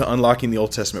we have to unlocking the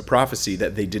Old Testament prophecy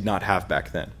that they did not have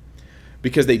back then,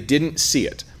 because they didn't see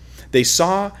it. They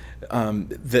saw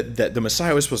that the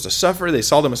Messiah was supposed to suffer. They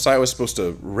saw the Messiah was supposed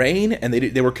to reign, and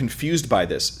they were confused by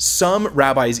this. Some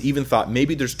rabbis even thought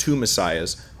maybe there's 2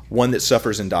 Messiahs, one that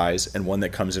suffers and dies, and one that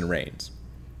comes and reigns.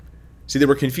 See, they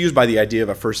were confused by the idea of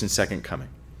a first and second coming.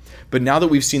 But now that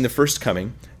we've seen the first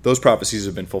coming, those prophecies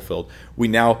have been fulfilled. We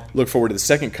now look forward to the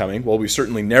second coming. Well, we've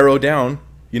certainly narrowed down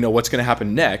what's going to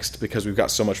happen next, because we've got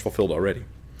so much fulfilled already.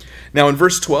 Now in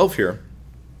verse 12 here,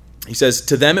 he says,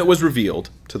 "To them it was revealed,"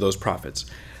 to those prophets,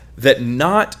 "that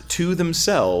not to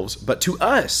themselves, but to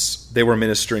us they were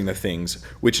ministering the things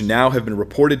which now have been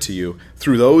reported to you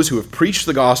through those who have preached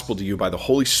the gospel to you by the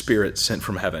Holy Spirit sent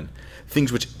from heaven,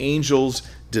 things which angels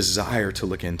desire to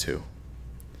look into."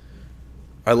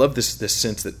 I love this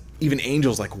sense that even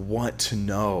angels want to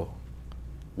know,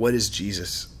 what is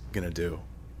Jesus going to do?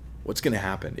 What's going to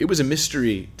happen? It was a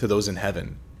mystery to those in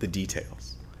heaven, the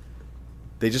details.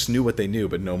 They just knew what they knew,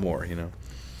 but no more,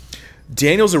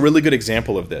 Daniel's a really good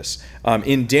example of this.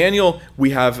 In Daniel, we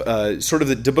have sort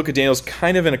of the book of Daniel's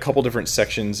kind of in a couple different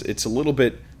sections. It's a little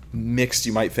bit mixed,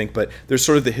 you might think, but there's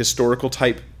sort of the historical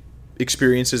type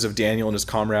experiences of Daniel and his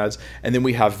comrades, and then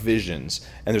we have visions,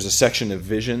 and there's a section of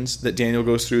visions that Daniel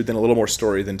goes through, then a little more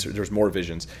story, then there's more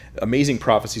visions. Amazing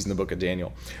prophecies in the book of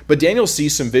Daniel. But Daniel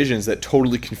sees some visions that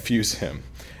totally confuse him,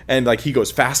 and he goes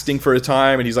fasting for a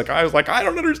time, and he's like, I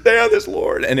don't understand this,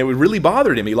 Lord, and it really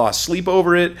bothered him. He lost sleep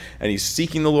over it, and he's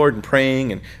seeking the Lord and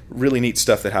praying, and really neat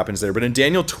stuff that happens there. But in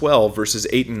Daniel 12 verses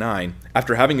 8 and 9,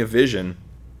 after having a vision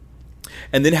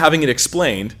and then having it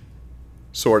explained,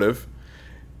 sort of,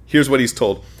 here's what he's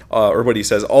told, or what he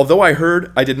says. "Although I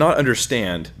heard, I did not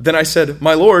understand. Then I said,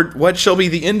 'My Lord, what shall be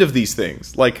the end of these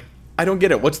things?'" I don't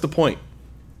get it. What's the point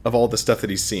of all the stuff that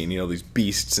he's seen? These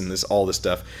beasts and all this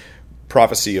stuff.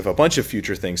 Prophecy of a bunch of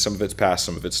future things. Some of it's past,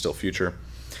 some of it's still future.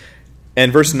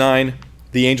 And verse 9,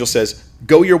 the angel says,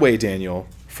 "Go your way, Daniel,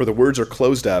 for the words are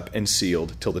closed up and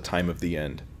sealed till the time of the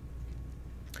end."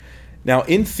 Now,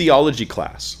 in theology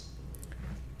class,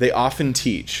 they often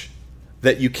teach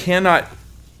that you cannot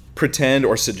pretend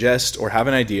or suggest or have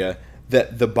an idea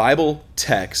that the Bible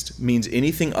text means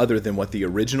anything other than what the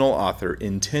original author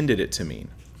intended it to mean.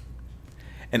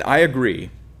 And I agree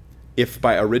if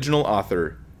by original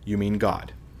author you mean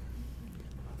God.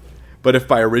 But if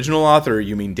by original author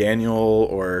you mean Daniel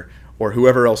or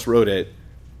whoever else wrote it,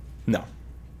 no.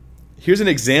 Here's an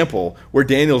example where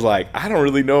Daniel's like, I don't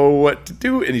really know what to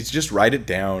do, and he's just write it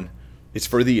down. It's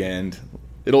for the end.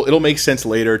 It'll make sense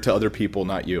later to other people,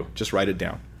 not you. Just write it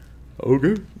down.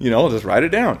 Okay, just write it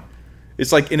down.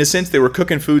 It's like, in a sense, they were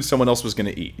cooking food someone else was going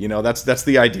to eat. That's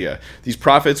the idea. These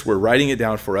prophets were writing it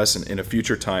down for us in a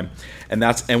future time,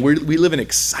 and we live in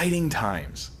exciting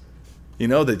times.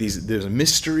 That there's a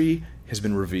mystery has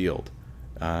been revealed.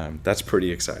 That's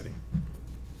pretty exciting.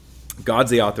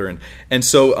 God's the author, and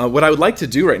so what I would like to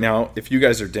do right now, if you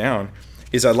guys are down,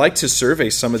 is I'd like to survey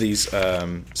some of these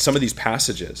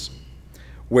passages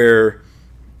where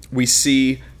we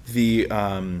see the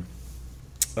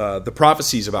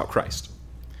prophecies about Christ.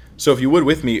 So if you would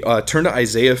with me, turn to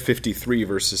Isaiah 53,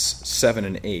 verses 7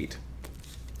 and 8.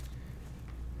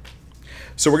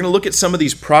 So we're going to look at some of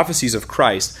these prophecies of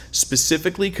Christ,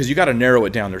 specifically, because you got to narrow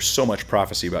it down. There's so much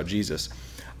prophecy about Jesus.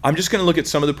 I'm just going to look at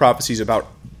some of the prophecies about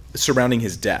surrounding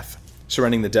his death,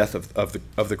 surrounding the death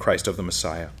of the Christ, of the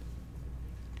Messiah.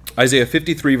 Isaiah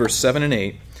 53, verse 7 and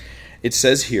 8, it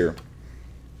says here,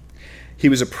 "He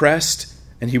was oppressed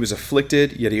and he was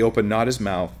afflicted, yet he opened not his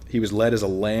mouth. He was led as a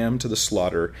lamb to the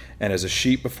slaughter, and as a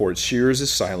sheep before its shearers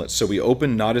is silent, so he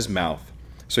opened not his mouth."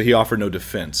 So he offered no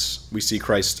defense. We see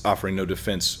Christ offering no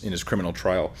defense in his criminal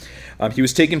trial. He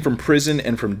was taken from prison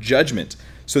and from judgment.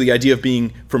 So the idea of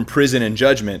being from prison and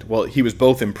judgment, well, he was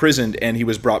both imprisoned and he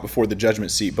was brought before the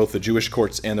judgment seat, both the Jewish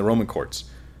courts and the Roman courts.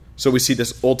 So we see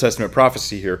this Old Testament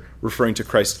prophecy here referring to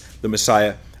Christ, the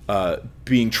Messiah,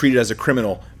 being treated as a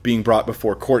criminal, being brought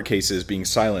before court cases, being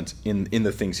silent in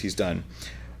the things he's done.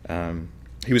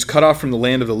 He was cut off from the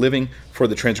land of the living for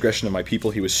the transgression of my people.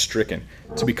 He was stricken.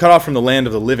 To be cut off from the land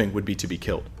of the living would be to be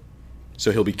killed.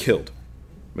 So he'll be killed.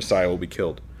 Messiah will be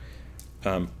killed.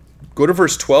 Go to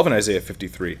verse 12 in Isaiah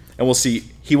 53, and we'll see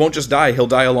he won't just die, he'll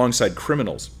die alongside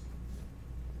criminals.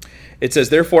 It says,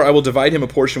 "Therefore I will divide him a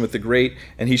portion with the great,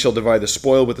 and he shall divide the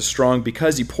spoil with the strong,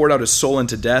 because he poured out his soul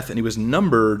unto death, and he was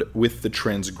numbered with the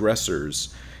transgressors.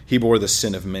 He bore the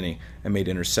sin of many and made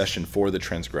intercession for the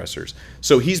transgressors."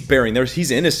 So he's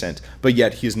innocent, but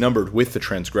yet he's numbered with the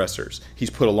transgressors. He's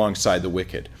put alongside the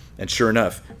wicked. And sure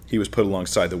enough, he was put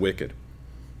alongside the wicked.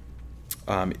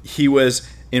 He was,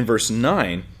 in verse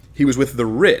 9, he was with the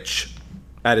rich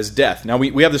at his death. Now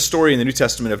we have the story in the New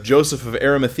Testament of Joseph of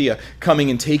Arimathea coming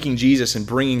and taking Jesus and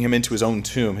bringing him into his own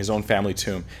tomb, his own family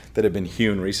tomb that had been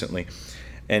hewn recently.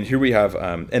 And here we have,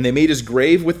 "And they made his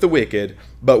grave with the wicked,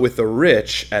 but with the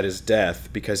rich at his death,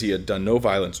 because he had done no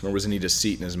violence, nor was any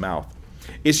deceit in his mouth."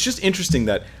 It's just interesting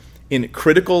that in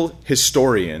critical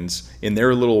historians, in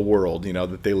their little world,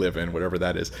 that they live in, whatever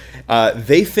that is,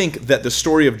 they think that the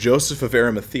story of Joseph of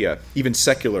Arimathea, even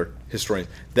secular historians,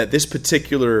 that this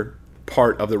particular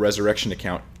part of the resurrection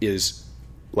account is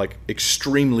like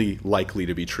extremely likely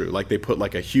to be true. Like they put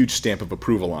like a huge stamp of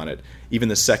approval on it, even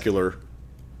the secular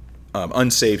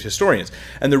unsaved historians.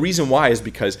 And the reason why is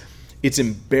because it's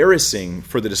embarrassing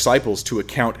for the disciples to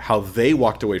account how they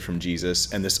walked away from Jesus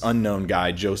and this unknown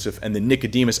guy, Joseph, and then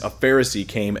Nicodemus, a Pharisee,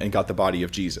 came and got the body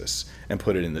of Jesus and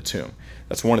put it in the tomb.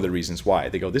 That's one of the reasons why.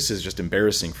 They go, this is just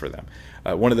embarrassing for them.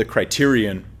 One of the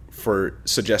criterion for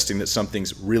suggesting that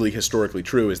something's really historically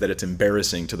true is that it's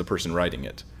embarrassing to the person writing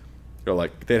it. They're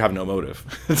like, they'd have no motive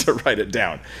to write it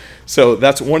down. So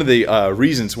that's one of the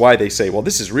reasons why they say, well,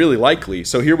 this is really likely.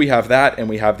 So here we have that, and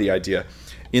we have the idea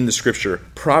in the Scripture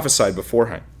prophesied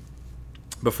beforehand.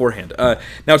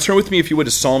 Now turn with me, if you would,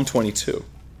 to Psalm 22.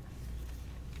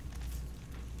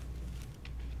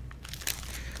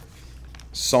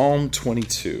 Psalm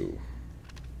 22.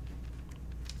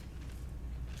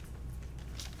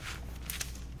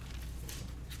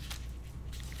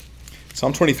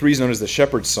 Psalm 23 is known as the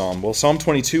shepherd's psalm. Well, Psalm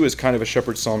 22 is kind of a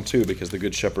shepherd's psalm too, because the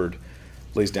good shepherd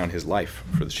lays down his life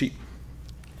for the sheep.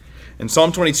 And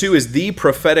Psalm 22 is the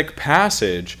prophetic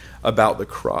passage about the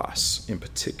cross in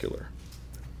particular.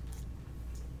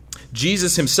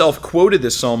 Jesus himself quoted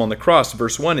this psalm on the cross.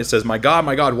 Verse 1, it says, my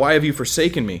God, why have you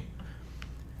forsaken me?"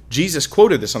 Jesus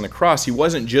quoted this on the cross. He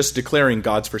wasn't just declaring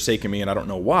God's forsaken me and I don't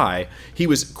know why. He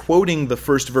was quoting the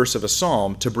first verse of a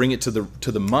psalm to bring it to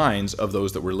the minds of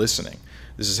those that were listening.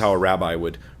 This is how a rabbi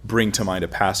would bring to mind a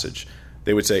passage.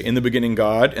 They would say, "In the beginning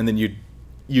God," and then you'd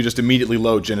you just immediately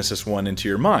load Genesis 1 into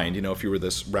your mind, if you were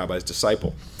this rabbi's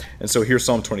disciple. And so here's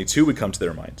Psalm 22 would come to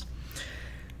their minds.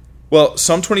 Well,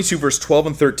 Psalm 22, verse 12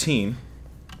 and 13,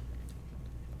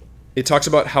 it talks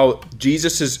about how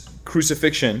Jesus'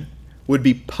 crucifixion would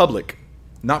be public,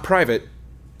 not private,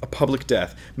 a public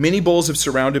death. Many bulls have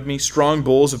surrounded me. Strong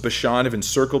bulls of Bashan have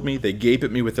encircled me. They gape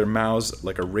at me with their mouths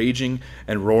like a raging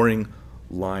and roaring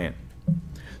lion.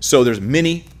 So there's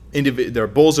there are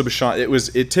bulls of Bashan. It was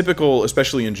typical,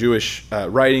 especially in Jewish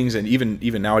writings, and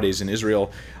even nowadays in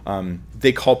Israel,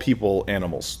 they call people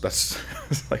animals. That's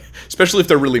like, especially if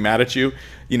they're really mad at you.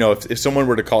 If someone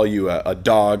were to call you a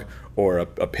dog or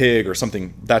a pig or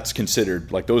something, that's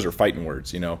considered like those are fighting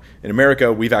words. In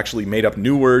America, we've actually made up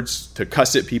new words to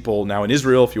cuss at people. Now in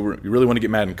Israel, if you really want to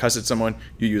get mad and cuss at someone,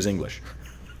 you use English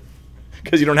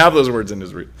because you don't have those words in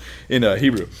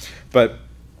Hebrew. But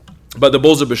the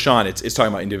bulls of Bashan, it's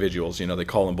talking about individuals. They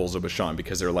call them bulls of Bashan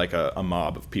because they're like a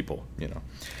mob of people.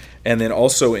 And then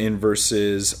also in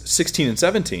verses 16 and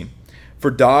 17,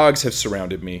 for dogs have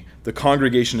surrounded me. The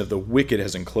congregation of the wicked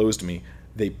has enclosed me.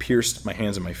 They pierced my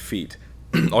hands and my feet.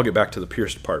 I'll get back to the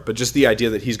pierced part, but just the idea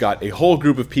that he's got a whole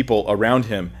group of people around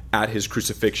him at his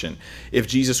crucifixion. If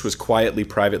Jesus was quietly,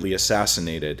 privately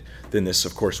assassinated, then this,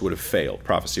 of course, would have failed.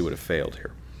 Prophecy would have failed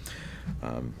here.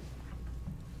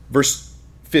 Verse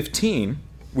 15,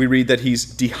 we read that he's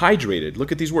dehydrated.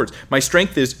 Look at these words. My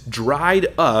strength is dried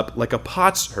up like a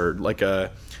potsherd, like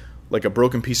a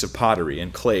broken piece of pottery,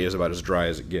 and clay is about as dry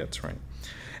as it gets, right?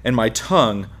 And my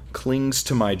tongue clings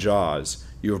to my jaws.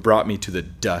 You have brought me to the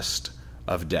dust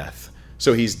of death.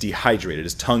 So he's dehydrated.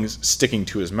 His tongue's sticking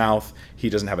to his mouth. He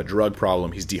doesn't have a drug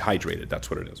problem. He's dehydrated. That's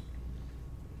what it is.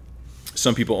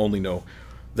 Some people only know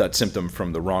that symptom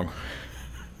from the wrong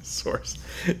source.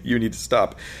 You need to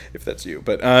stop if that's you.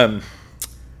 But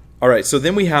all right, so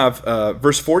then we have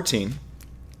verse 14.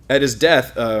 At his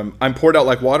death, I'm poured out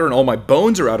like water, and all my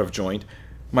bones are out of joint.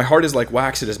 My heart is like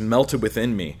wax; it has melted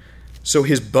within me. So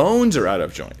his bones are out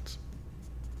of joint.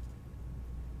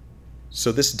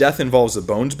 So this death involves the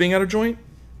bones being out of joint.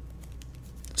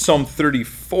 Psalm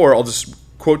 34, I'll just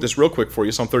quote this real quick for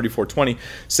you. Psalm 34:20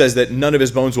 says that none of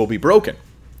his bones will be broken.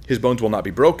 His bones will not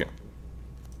be broken,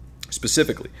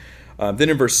 specifically. Then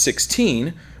in verse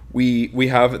 16, we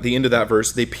have at the end of that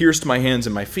verse, they pierced my hands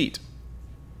and my feet.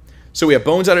 So we have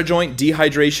bones out of joint,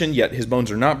 dehydration, yet his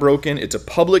bones are not broken. It's a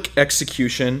public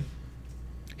execution.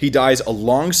 He dies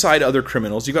alongside other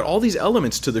criminals. You've got all these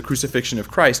elements to the crucifixion of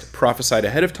Christ prophesied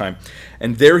ahead of time.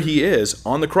 And there he is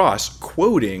on the cross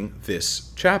quoting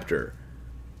this chapter.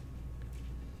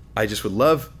 I just would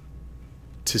love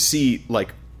to see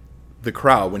the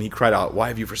crowd when he cried out, "Why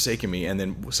have you forsaken me?" And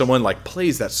then someone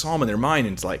plays that psalm in their mind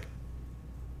and it's like,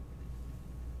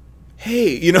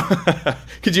 hey,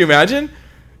 could you imagine?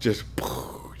 Just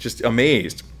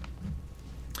amazed.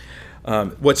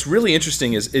 What's really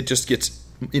interesting is it just gets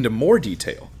into more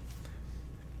detail.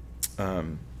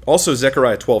 Also,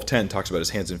 Zechariah 12:10 talks about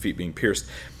his hands and feet being pierced.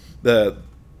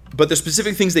 But the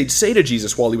specific things they'd say to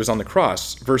Jesus while he was on the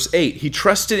cross. Verse 8, he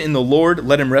trusted in the Lord,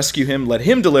 let him rescue him, let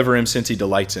him deliver him since he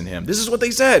delights in him. This is what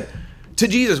they said to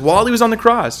Jesus while he was on the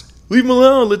cross. Leave him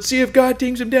alone. Let's see if God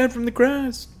takes him down from the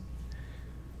cross.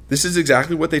 This is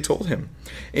exactly what they told him.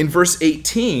 In verse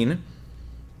 18,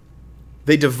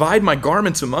 they divide my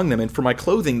garments among them, and for my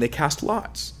clothing they cast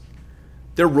lots.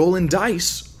 They're rolling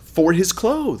dice for his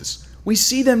clothes. We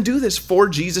see them do this for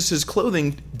Jesus'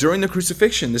 clothing during the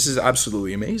crucifixion. This is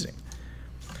absolutely amazing.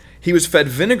 He was fed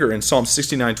vinegar in Psalm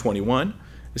 69:21.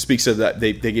 It speaks of that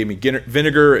they gave me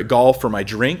vinegar, gall for my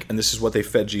drink, and this is what they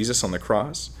fed Jesus on the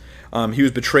cross. He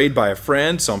was betrayed by a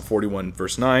friend, Psalm 41,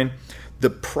 verse 9. The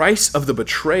price of the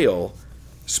betrayal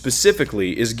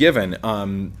specifically is given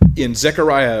in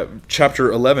Zechariah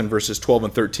chapter 11, verses 12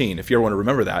 and 13. If you ever want to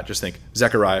remember that, just think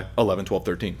Zechariah 11, 12,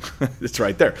 13. It's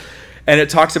right there. And it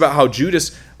talks about how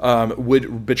Judas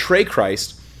would betray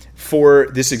Christ for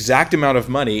this exact amount of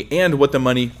money and what the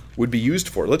money would be used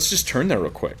for. Let's just turn there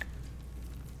real quick.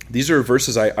 These are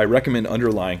verses I recommend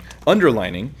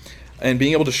underlining and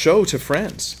being able to show to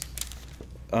friends.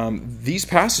 These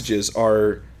passages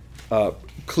are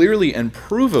clearly and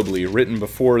provably written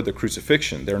before the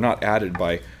crucifixion. They're not added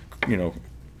by,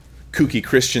 kooky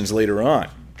Christians later on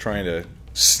trying to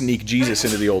sneak Jesus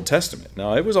into the Old Testament.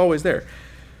 No, it was always there.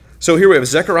 So here we have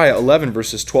Zechariah 11,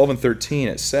 verses 12 and 13.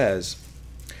 It says,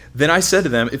 "Then I said to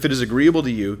them, if it is agreeable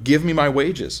to you, give me my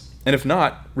wages, and if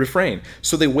not, refrain.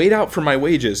 So they weighed out for my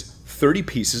wages 30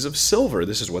 pieces of silver."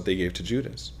 This is what they gave to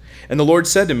Judas. "And the Lord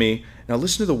said to me," now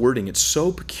listen to the wording, it's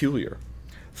so peculiar,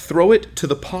 "throw it to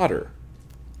the potter."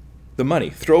 The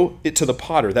money, throw it to the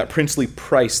potter, that princely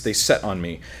price they set on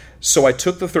me. So I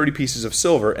took the 30 pieces of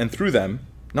silver and threw them,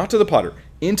 not to the potter,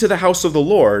 into the house of the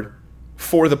Lord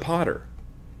for the potter.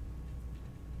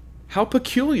 How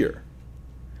peculiar.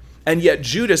 And yet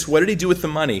Judas, what did he do with the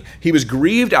money? He was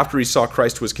grieved after he saw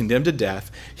Christ was condemned to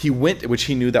death. He went, which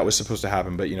he knew that was supposed to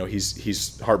happen, but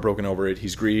he's heartbroken over it.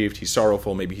 He's grieved. He's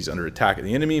sorrowful. Maybe he's under attack of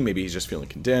the enemy. Maybe he's just feeling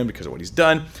condemned because of what he's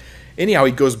done. Anyhow,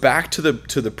 he goes back to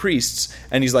the priests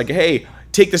and he's like, hey,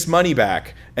 take this money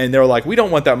back. And they're like, we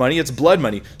don't want that money. It's blood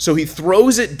money. So he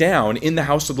throws it down in the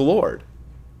house of the Lord.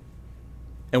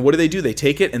 And what do? They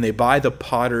take it and they buy the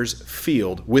potter's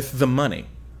field with the money.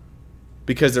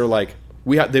 Because they're like,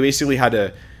 they basically had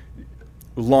to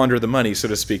launder the money, so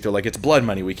to speak. They're like, it's blood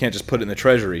money. We can't just put it in the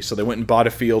treasury. So they went and bought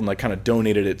a field and like kind of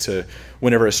donated it to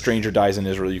whenever a stranger dies in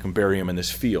Israel, you can bury him in this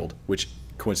field, which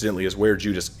coincidentally is where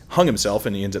Judas hung himself,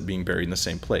 and he ends up being buried in the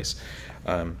same place.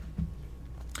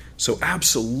 So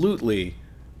absolutely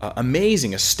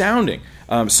amazing, astounding.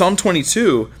 Psalm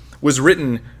 22 was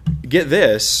written, get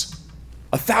this,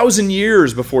 1,000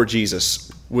 years before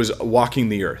Jesus was walking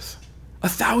the earth.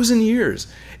 1,000 years.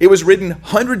 It was written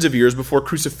hundreds of years before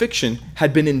crucifixion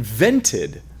had been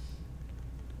invented.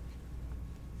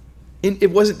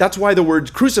 It wasn't. That's why the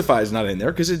word crucify is not in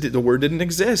there, because the word didn't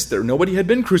exist. Nobody had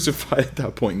been crucified at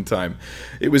that point in time.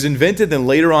 It was invented, then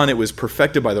later on it was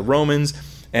perfected by the Romans,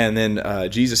 and then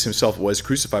Jesus himself was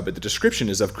crucified. But the description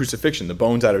is of crucifixion. The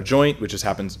bones out of joint, which just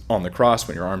happens on the cross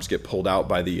when your arms get pulled out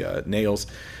by the nails,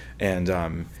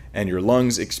 and your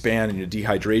lungs expand, and your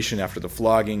dehydration after the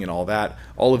flogging and all that.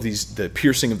 All of these, the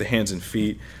piercing of the hands and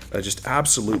feet, just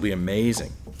absolutely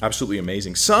amazing. Absolutely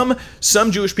amazing. Some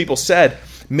Jewish people said,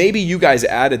 maybe you guys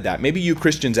added that. Maybe you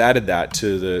Christians added that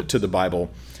to the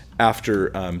Bible after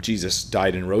Jesus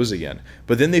died and rose again.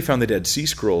 But then they found the Dead Sea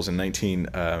Scrolls in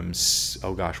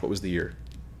what was the year?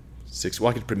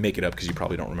 Well, I could make it up because you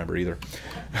probably don't remember either.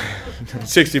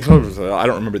 60, I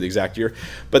don't remember the exact year.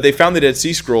 But they found the Dead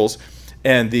Sea Scrolls,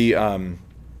 and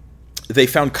they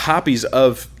found copies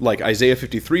of, like Isaiah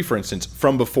 53, for instance,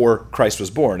 from before Christ was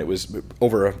born. It was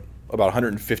over about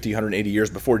 150, 180 years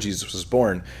before Jesus was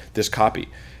born, this copy.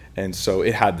 And so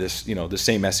it had this, the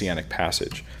same messianic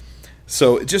passage.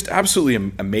 So just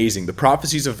absolutely amazing. The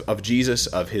prophecies of Jesus,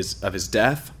 of his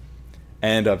death,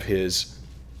 and of his,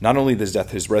 not only his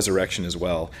death, his resurrection as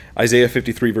well. Isaiah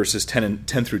 53 verses 10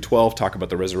 through 12 talk about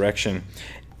the resurrection,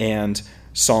 and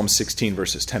Psalm 16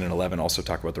 verses 10 and 11 also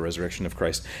talk about the resurrection of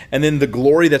Christ. And then the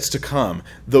glory that's to come,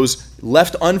 those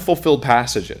left unfulfilled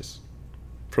passages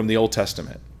from the Old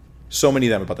Testament, so many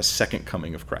of them about the second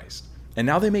coming of Christ. And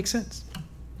now they make sense.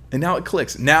 And now it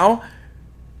clicks. Now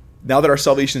that our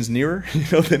salvation is nearer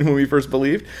than when we first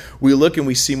believed, we look and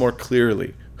we see more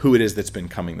clearly who it is that's been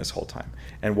coming this whole time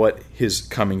and what his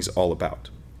coming's all about.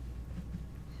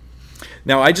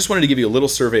 Now, I just wanted to give you a little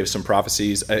survey of some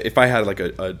prophecies. If I had like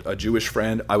a Jewish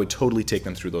friend, I would totally take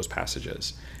them through those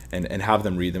passages and have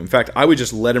them read them. In fact, I would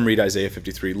just let him read Isaiah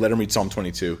 53, let him read Psalm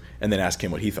 22, and then ask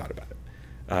him what he thought about it,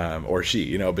 or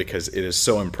she, because it is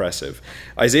so impressive.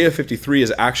 Isaiah 53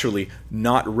 is actually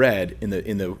not read in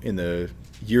the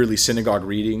yearly synagogue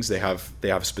readings. They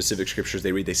have specific scriptures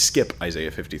they read. They skip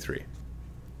Isaiah 53.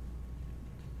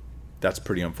 That's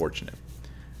pretty unfortunate.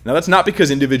 Now, that's not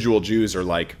because individual Jews are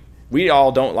like, we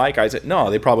all don't like Isaiah. No,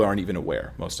 they probably aren't even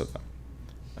aware, most of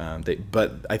them.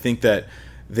 But I think that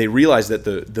they realize that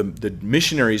the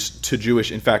missionaries to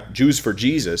Jewish, in fact, Jews for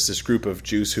Jesus, this group of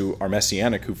Jews who are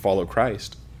Messianic, who follow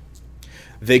Christ,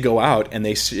 they go out and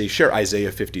they share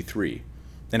Isaiah 53.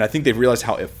 And I think they've realized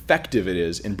how effective it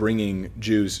is in bringing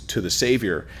Jews to the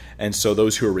Savior. And so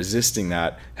those who are resisting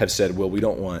that have said, well, we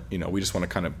don't want, we just want to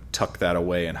kind of tuck that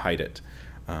away and hide it.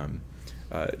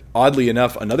 Oddly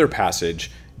enough, another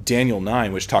passage, Daniel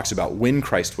 9, which talks about when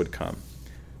Christ would come,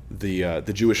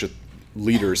 the Jewish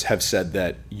leaders have said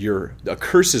that a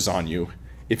curse is on you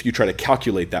if you try to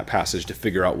calculate that passage to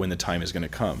figure out when the time is going to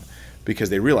come, because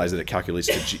they realize that it calculates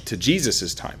to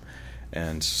Jesus' time.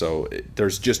 And so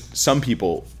there's just some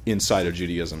people inside of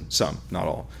Judaism, some, not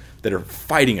all, that are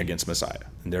fighting against Messiah.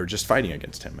 And they're just fighting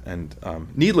against him, and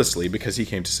needlessly, because he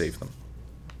came to save them.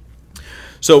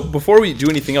 So before we do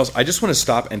anything else, I just want to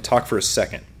stop and talk for a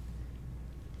second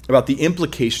about the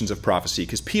implications of prophecy,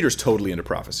 because Peter's totally into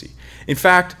prophecy. In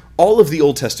fact, all of the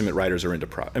Old Testament writers are into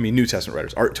New Testament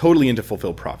writers are totally into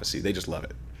fulfilled prophecy. They just love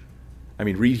it.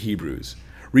 Read Hebrews,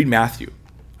 read Matthew.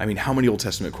 How many Old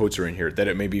Testament quotes are in here? That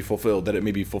it may be fulfilled, that it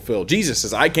may be fulfilled. Jesus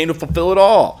says, I came to fulfill it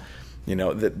all.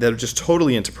 They're just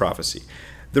totally into prophecy.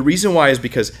 The reason why is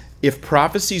because if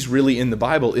prophecy is really in the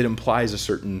Bible, it implies a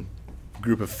certain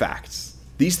group of facts.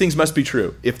 These things must be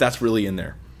true if that's really in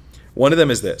there. One of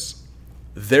them is this: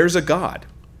 there's a God.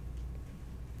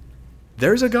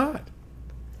 there's a God.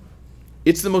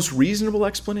 It's the most reasonable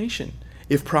explanation.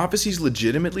 If prophecy is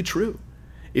legitimately true,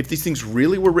 if these things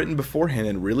really were written beforehand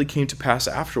and really came to pass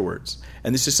afterwards,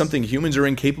 and this is something humans are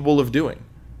incapable of doing,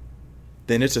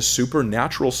 then it's a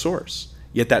supernatural source.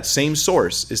 Yet that same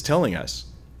source is telling us,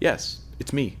 yes,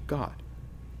 it's me, God.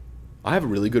 I have a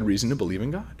really good reason to believe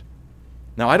in God.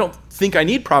 Now, I don't think I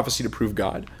need prophecy to prove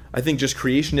God. I think just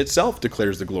creation itself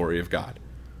declares the glory of God.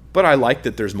 But I like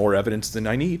that there's more evidence than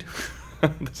I need.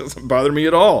 This doesn't bother me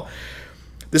at all.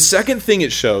 The second thing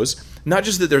it shows, not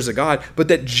just that there's a God, but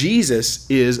that Jesus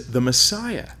is the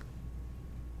Messiah.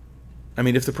 I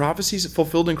mean, if the prophecy is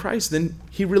fulfilled in Christ, then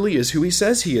he really is who he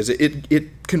says he is.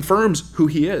 It confirms who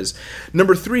he is.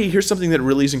 Number 3, here's something that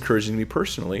really is encouraging me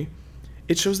personally.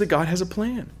 It shows that God has a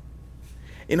plan.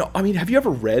 Have you ever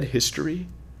read history?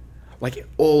 Like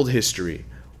old history.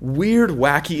 Weird,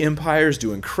 wacky empires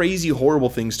doing crazy, horrible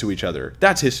things to each other.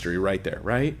 That's history right there,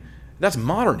 right? That's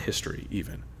modern history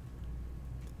even.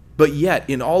 But yet,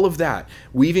 in all of that,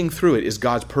 weaving through it is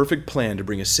God's perfect plan to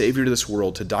bring a Savior to this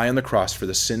world, to die on the cross for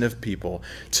the sin of people,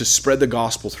 to spread the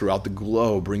gospel throughout the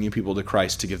globe, bringing people to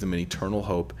Christ to give them an eternal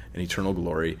hope and eternal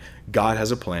glory. God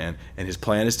has a plan, and his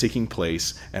plan is taking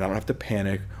place, and I don't have to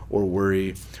panic or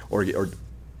worry or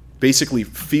basically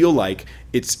feel like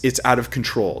it's out of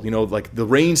control. Like the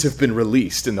reins have been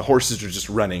released and the horses are just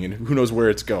running and who knows where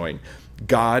it's going.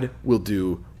 God will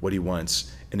do what he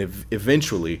wants. And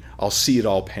eventually, I'll see it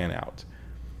all pan out.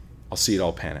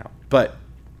 But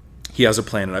he has a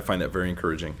plan, and I find that very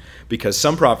encouraging because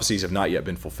some prophecies have not yet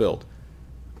been fulfilled.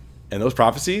 And those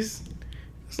prophecies,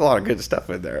 there's a lot of good stuff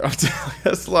in there. I'll tell you,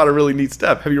 that's a lot of really neat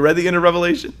stuff. Have you read the end of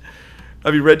Revelation?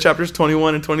 Have you read chapters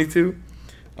 21 and 22?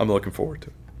 I'm looking forward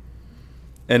to it.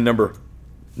 And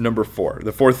number 4,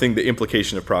 the fourth thing, the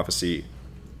implication of prophecy,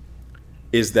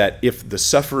 is that if the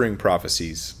suffering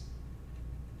prophecies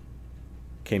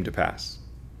came to pass,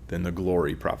 then the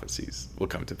glory prophecies will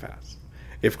come to pass.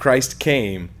 If Christ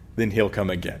came, then he'll come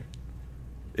again.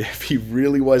 If he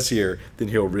really was here, then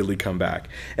he'll really come back.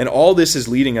 And all this is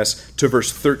leading us to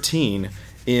verse 13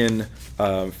 in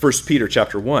 1 Peter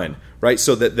chapter 1, right?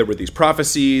 So that there were these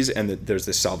prophecies and that there's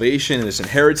this salvation and this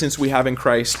inheritance we have in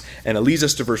Christ. And it leads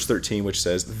us to verse 13, which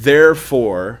says,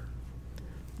 therefore,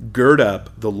 gird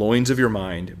up the loins of your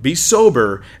mind, be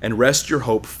sober, and rest your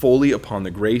hope fully upon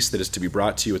the grace that is to be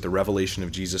brought to you at the revelation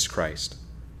of Jesus Christ.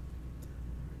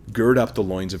 Gird up the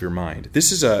loins of your mind.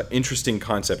 This is an interesting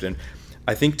concept, and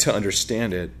I think to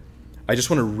understand it, I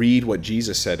just want to read what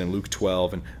Jesus said in Luke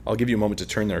 12, and I'll give you a moment to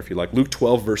turn there if you like. Luke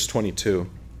 12, verse 22.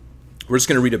 We're just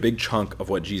going to read a big chunk of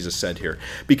what Jesus said here,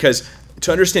 because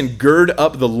to understand gird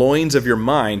up the loins of your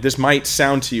mind, this might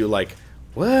sound to you like,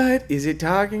 what is it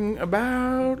talking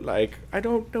about? Like, I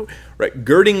don't know. Right?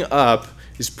 Girding up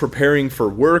is preparing for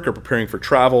work or preparing for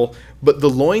travel. But the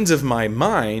loins of my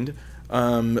mind,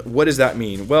 what does that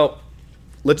mean? Well,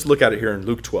 let's look at it here in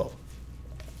Luke 12.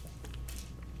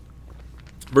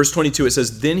 Verse 22, it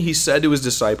says, then he said to his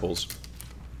disciples,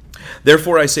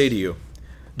 therefore I say to you,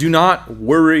 do not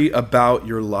worry about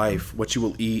your life, what you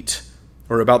will eat,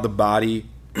 or about the body,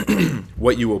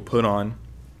 what you will put on.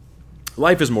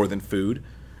 Life is more than food,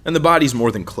 and the body is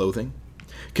more than clothing.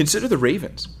 Consider the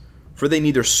ravens, for they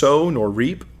neither sow nor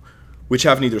reap, which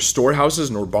have neither storehouses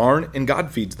nor barn, and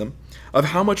God feeds them. Of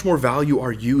how much more value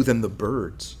are you than the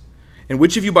birds? And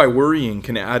which of you by worrying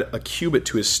can add a cubit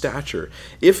to his stature?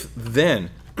 If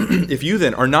you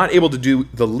then are not able to do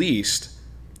the least,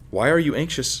 why are you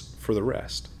anxious for the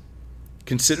rest?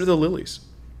 Consider the lilies,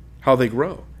 how they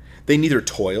grow. They neither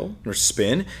toil nor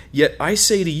spin, yet I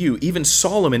say to you, even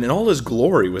Solomon in all his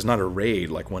glory was not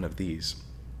arrayed like one of these.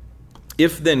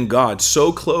 If then God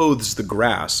so clothes the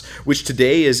grass, which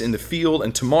today is in the field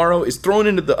and tomorrow is thrown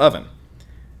into the oven,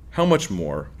 how much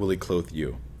more will he clothe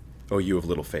you, O you of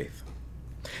little faith?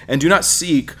 And do not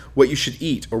seek what you should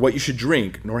eat or what you should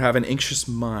drink, nor have an anxious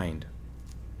mind.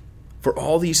 For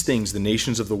all these things the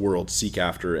nations of the world seek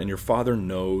after, and your Father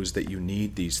knows that you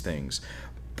need these things.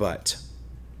 But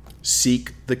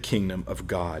seek the kingdom of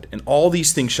God, and all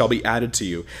these things shall be added to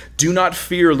you. Do not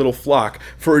fear, little flock,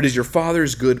 for it is your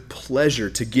Father's good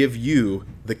pleasure to give you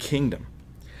the kingdom.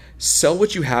 Sell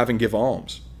what you have and give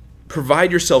alms. Provide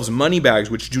yourselves money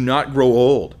bags which do not grow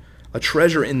old, a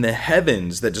treasure in the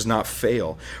heavens that does not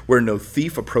fail, where no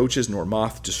thief approaches nor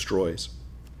moth destroys.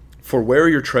 For where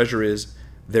your treasure is,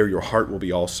 there your heart will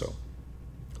be also.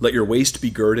 Let your waist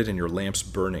be girded and your lamps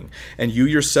burning, and you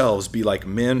yourselves be like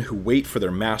men who wait for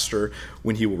their master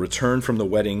when he will return from the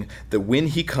wedding, that when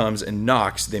he comes and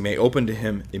knocks, they may open to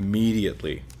him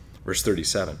immediately. Verse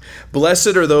 37,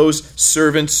 blessed are those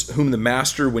servants whom the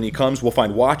master, when he comes, will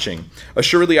find watching.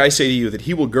 Assuredly, I say to you that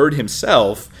he will gird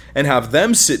himself and have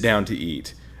them sit down to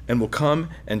eat, and will come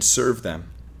and serve them.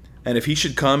 And if he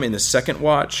should come in the second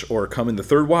watch or come in the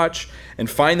third watch and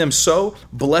find them so,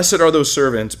 blessed are those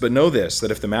servants. But know this, that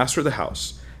if the master of the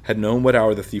house had known what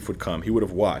hour the thief would come, he would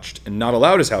have watched and not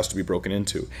allowed his house to be broken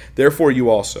into. Therefore you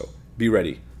also be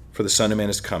ready, for the Son of Man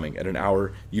is coming at an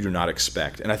hour you do not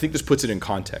expect. And I think this puts it in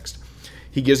context.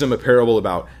 He gives them a parable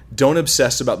about don't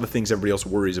obsess about the things everybody else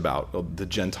worries about, the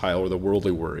Gentile or the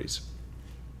worldly worries.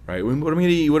 Right? What am I going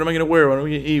to eat? What am I going to wear? What am I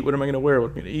going to eat? What am I going to wear?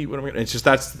 What am I going to eat? What am I going to... It's just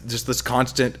that's just this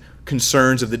constant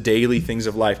concerns of the daily things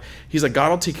of life. He's like, God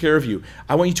will take care of you.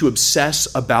 I want you to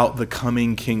obsess about the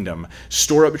coming kingdom.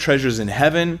 Store up treasures in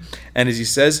heaven. And as he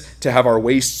says, to have our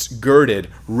waists girded,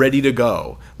 ready to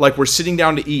go. Like we're sitting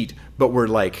down to eat, but we're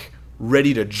like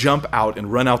ready to jump out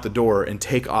and run out the door and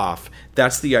take off.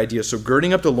 That's the idea. So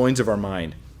girding up the loins of our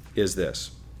mind is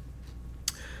this.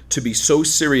 To be so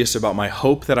serious about my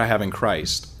hope that I have in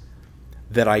Christ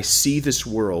that I see this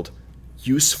world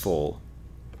useful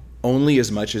only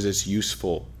as much as it's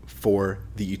useful for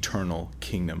the eternal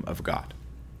kingdom of God.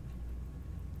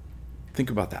 Think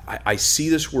about that. I see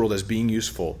this world as being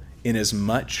useful in as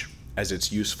much as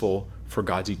it's useful for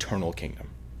God's eternal kingdom.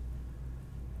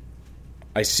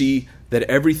 I see that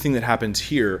everything that happens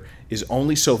here is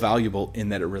only so valuable in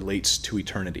that it relates to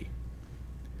eternity.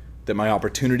 That my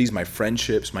opportunities, my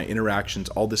friendships, my interactions,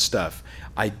 all this stuff,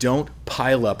 I don't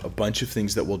pile up a bunch of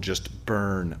things that will just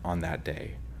burn on that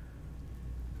day.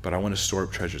 But I want to store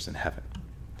up treasures in heaven.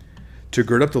 To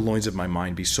gird up the loins of my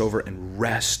mind, be sober, and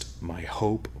rest my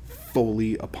hope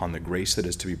fully upon the grace that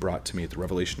is to be brought to me at the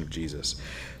revelation of Jesus.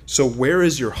 So where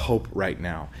is your hope right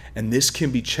now? And this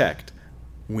can be checked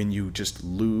when you just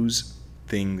lose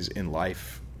things in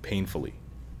life painfully.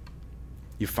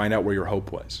 You find out where your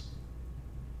hope was.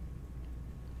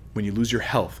 When you lose your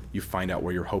health, you find out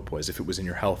where your hope was, if it was in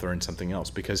your health or in something else.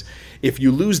 Because if you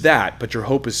lose that, but your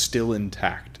hope is still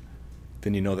intact,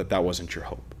 then you know that that wasn't your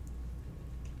hope.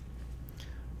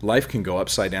 Life can go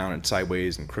upside down and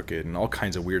sideways and crooked and all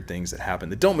kinds of weird things that happen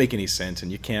that don't make any sense,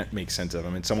 and you can't make sense of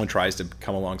them. And someone tries to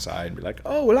come alongside and be like,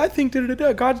 oh, well, I think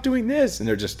God's doing this. And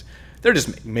they're just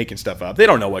making stuff up. They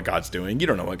don't know what God's doing. You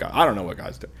don't know I don't know what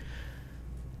God's doing.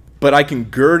 But I can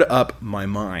gird up my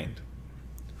mind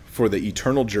for the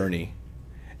eternal journey,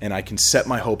 and I can set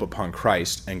my hope upon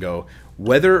Christ and go,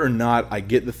 whether or not I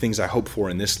get the things I hope for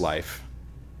in this life,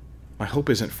 my hope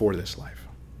isn't for this life.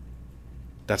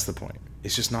 That's the point.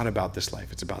 It's just not about this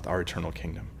life. It's about our eternal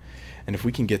kingdom. And if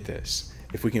we can get this,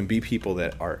 if we can be people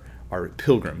that are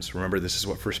pilgrims, remember this is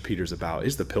what 1 Peter's about,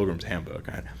 is the Pilgrim's Handbook.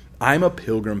 I'm a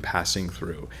pilgrim passing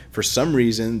through. For some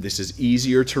reason, this is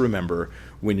easier to remember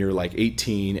when you're like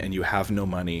 18 and you have no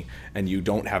money and you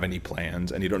don't have any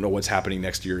plans and you don't know what's happening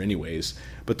next year anyways.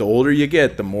 But the older you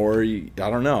get, the more, you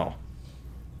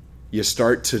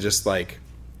start to just like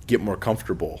get more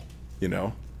comfortable,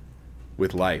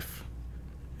 with life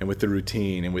and with the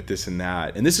routine and with this and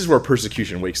that. And this is where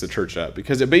persecution wakes the church up,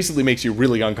 because it basically makes you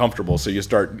really uncomfortable. So you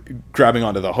start grabbing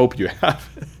onto the hope you have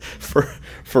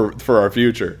for our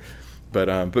future.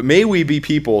 But may we be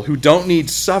people who don't need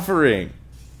suffering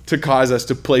to cause us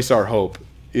to place our hope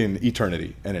in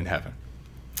eternity and in heaven.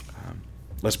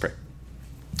 Let's pray.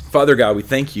 Father God, we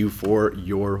thank you for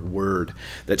your word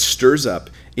that stirs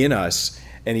up in us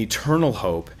an eternal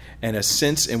hope and a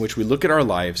sense in which we look at our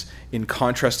lives in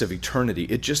contrast of eternity.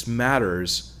 It just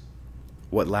matters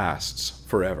what lasts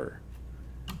forever.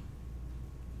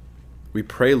 We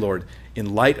pray, Lord,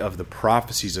 in light of the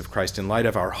prophecies of Christ, in light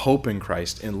of our hope in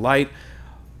Christ, in light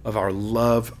of our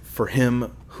love for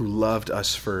him who loved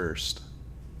us first,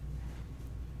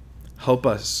 help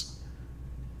us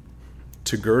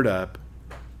to gird up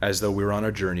as though we're on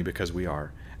a journey, because we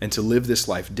are, and to live this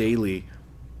life daily,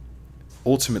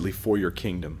 ultimately for your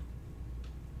kingdom,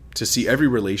 to see every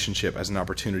relationship as an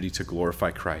opportunity to glorify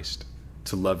Christ,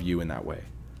 to love you in that way,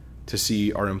 to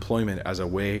see our employment as a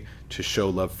way to show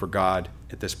love for God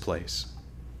at this place,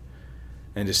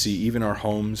 and to see even our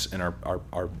homes and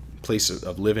our place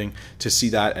of living, to see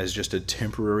that as just a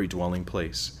temporary dwelling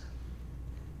place.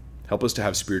 Help us to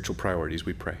have spiritual priorities,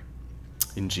 we pray.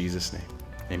 In Jesus' name,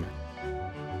 amen.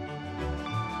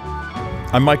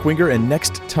 I'm Mike Winger, and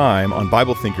next time on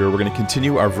Bible Thinker, we're going to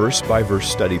continue our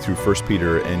verse-by-verse study through 1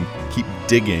 Peter and keep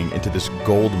digging into this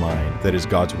gold mine that is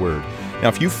God's Word. Now,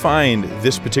 if you find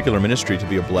this particular ministry to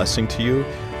be a blessing to you,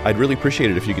 I'd really appreciate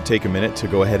it if you could take a minute to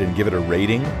go ahead and give it a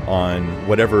rating on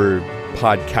whatever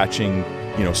podcatching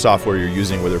software you're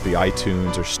using, whether it be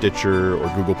iTunes or Stitcher or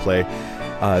Google Play.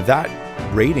 That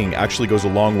rating actually goes a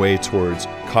long way towards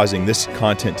causing this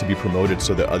content to be promoted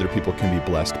so that other people can be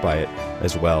blessed by it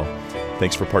as well.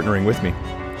 Thanks for partnering with me.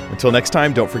 Until next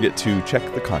time, don't forget to check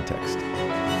the context.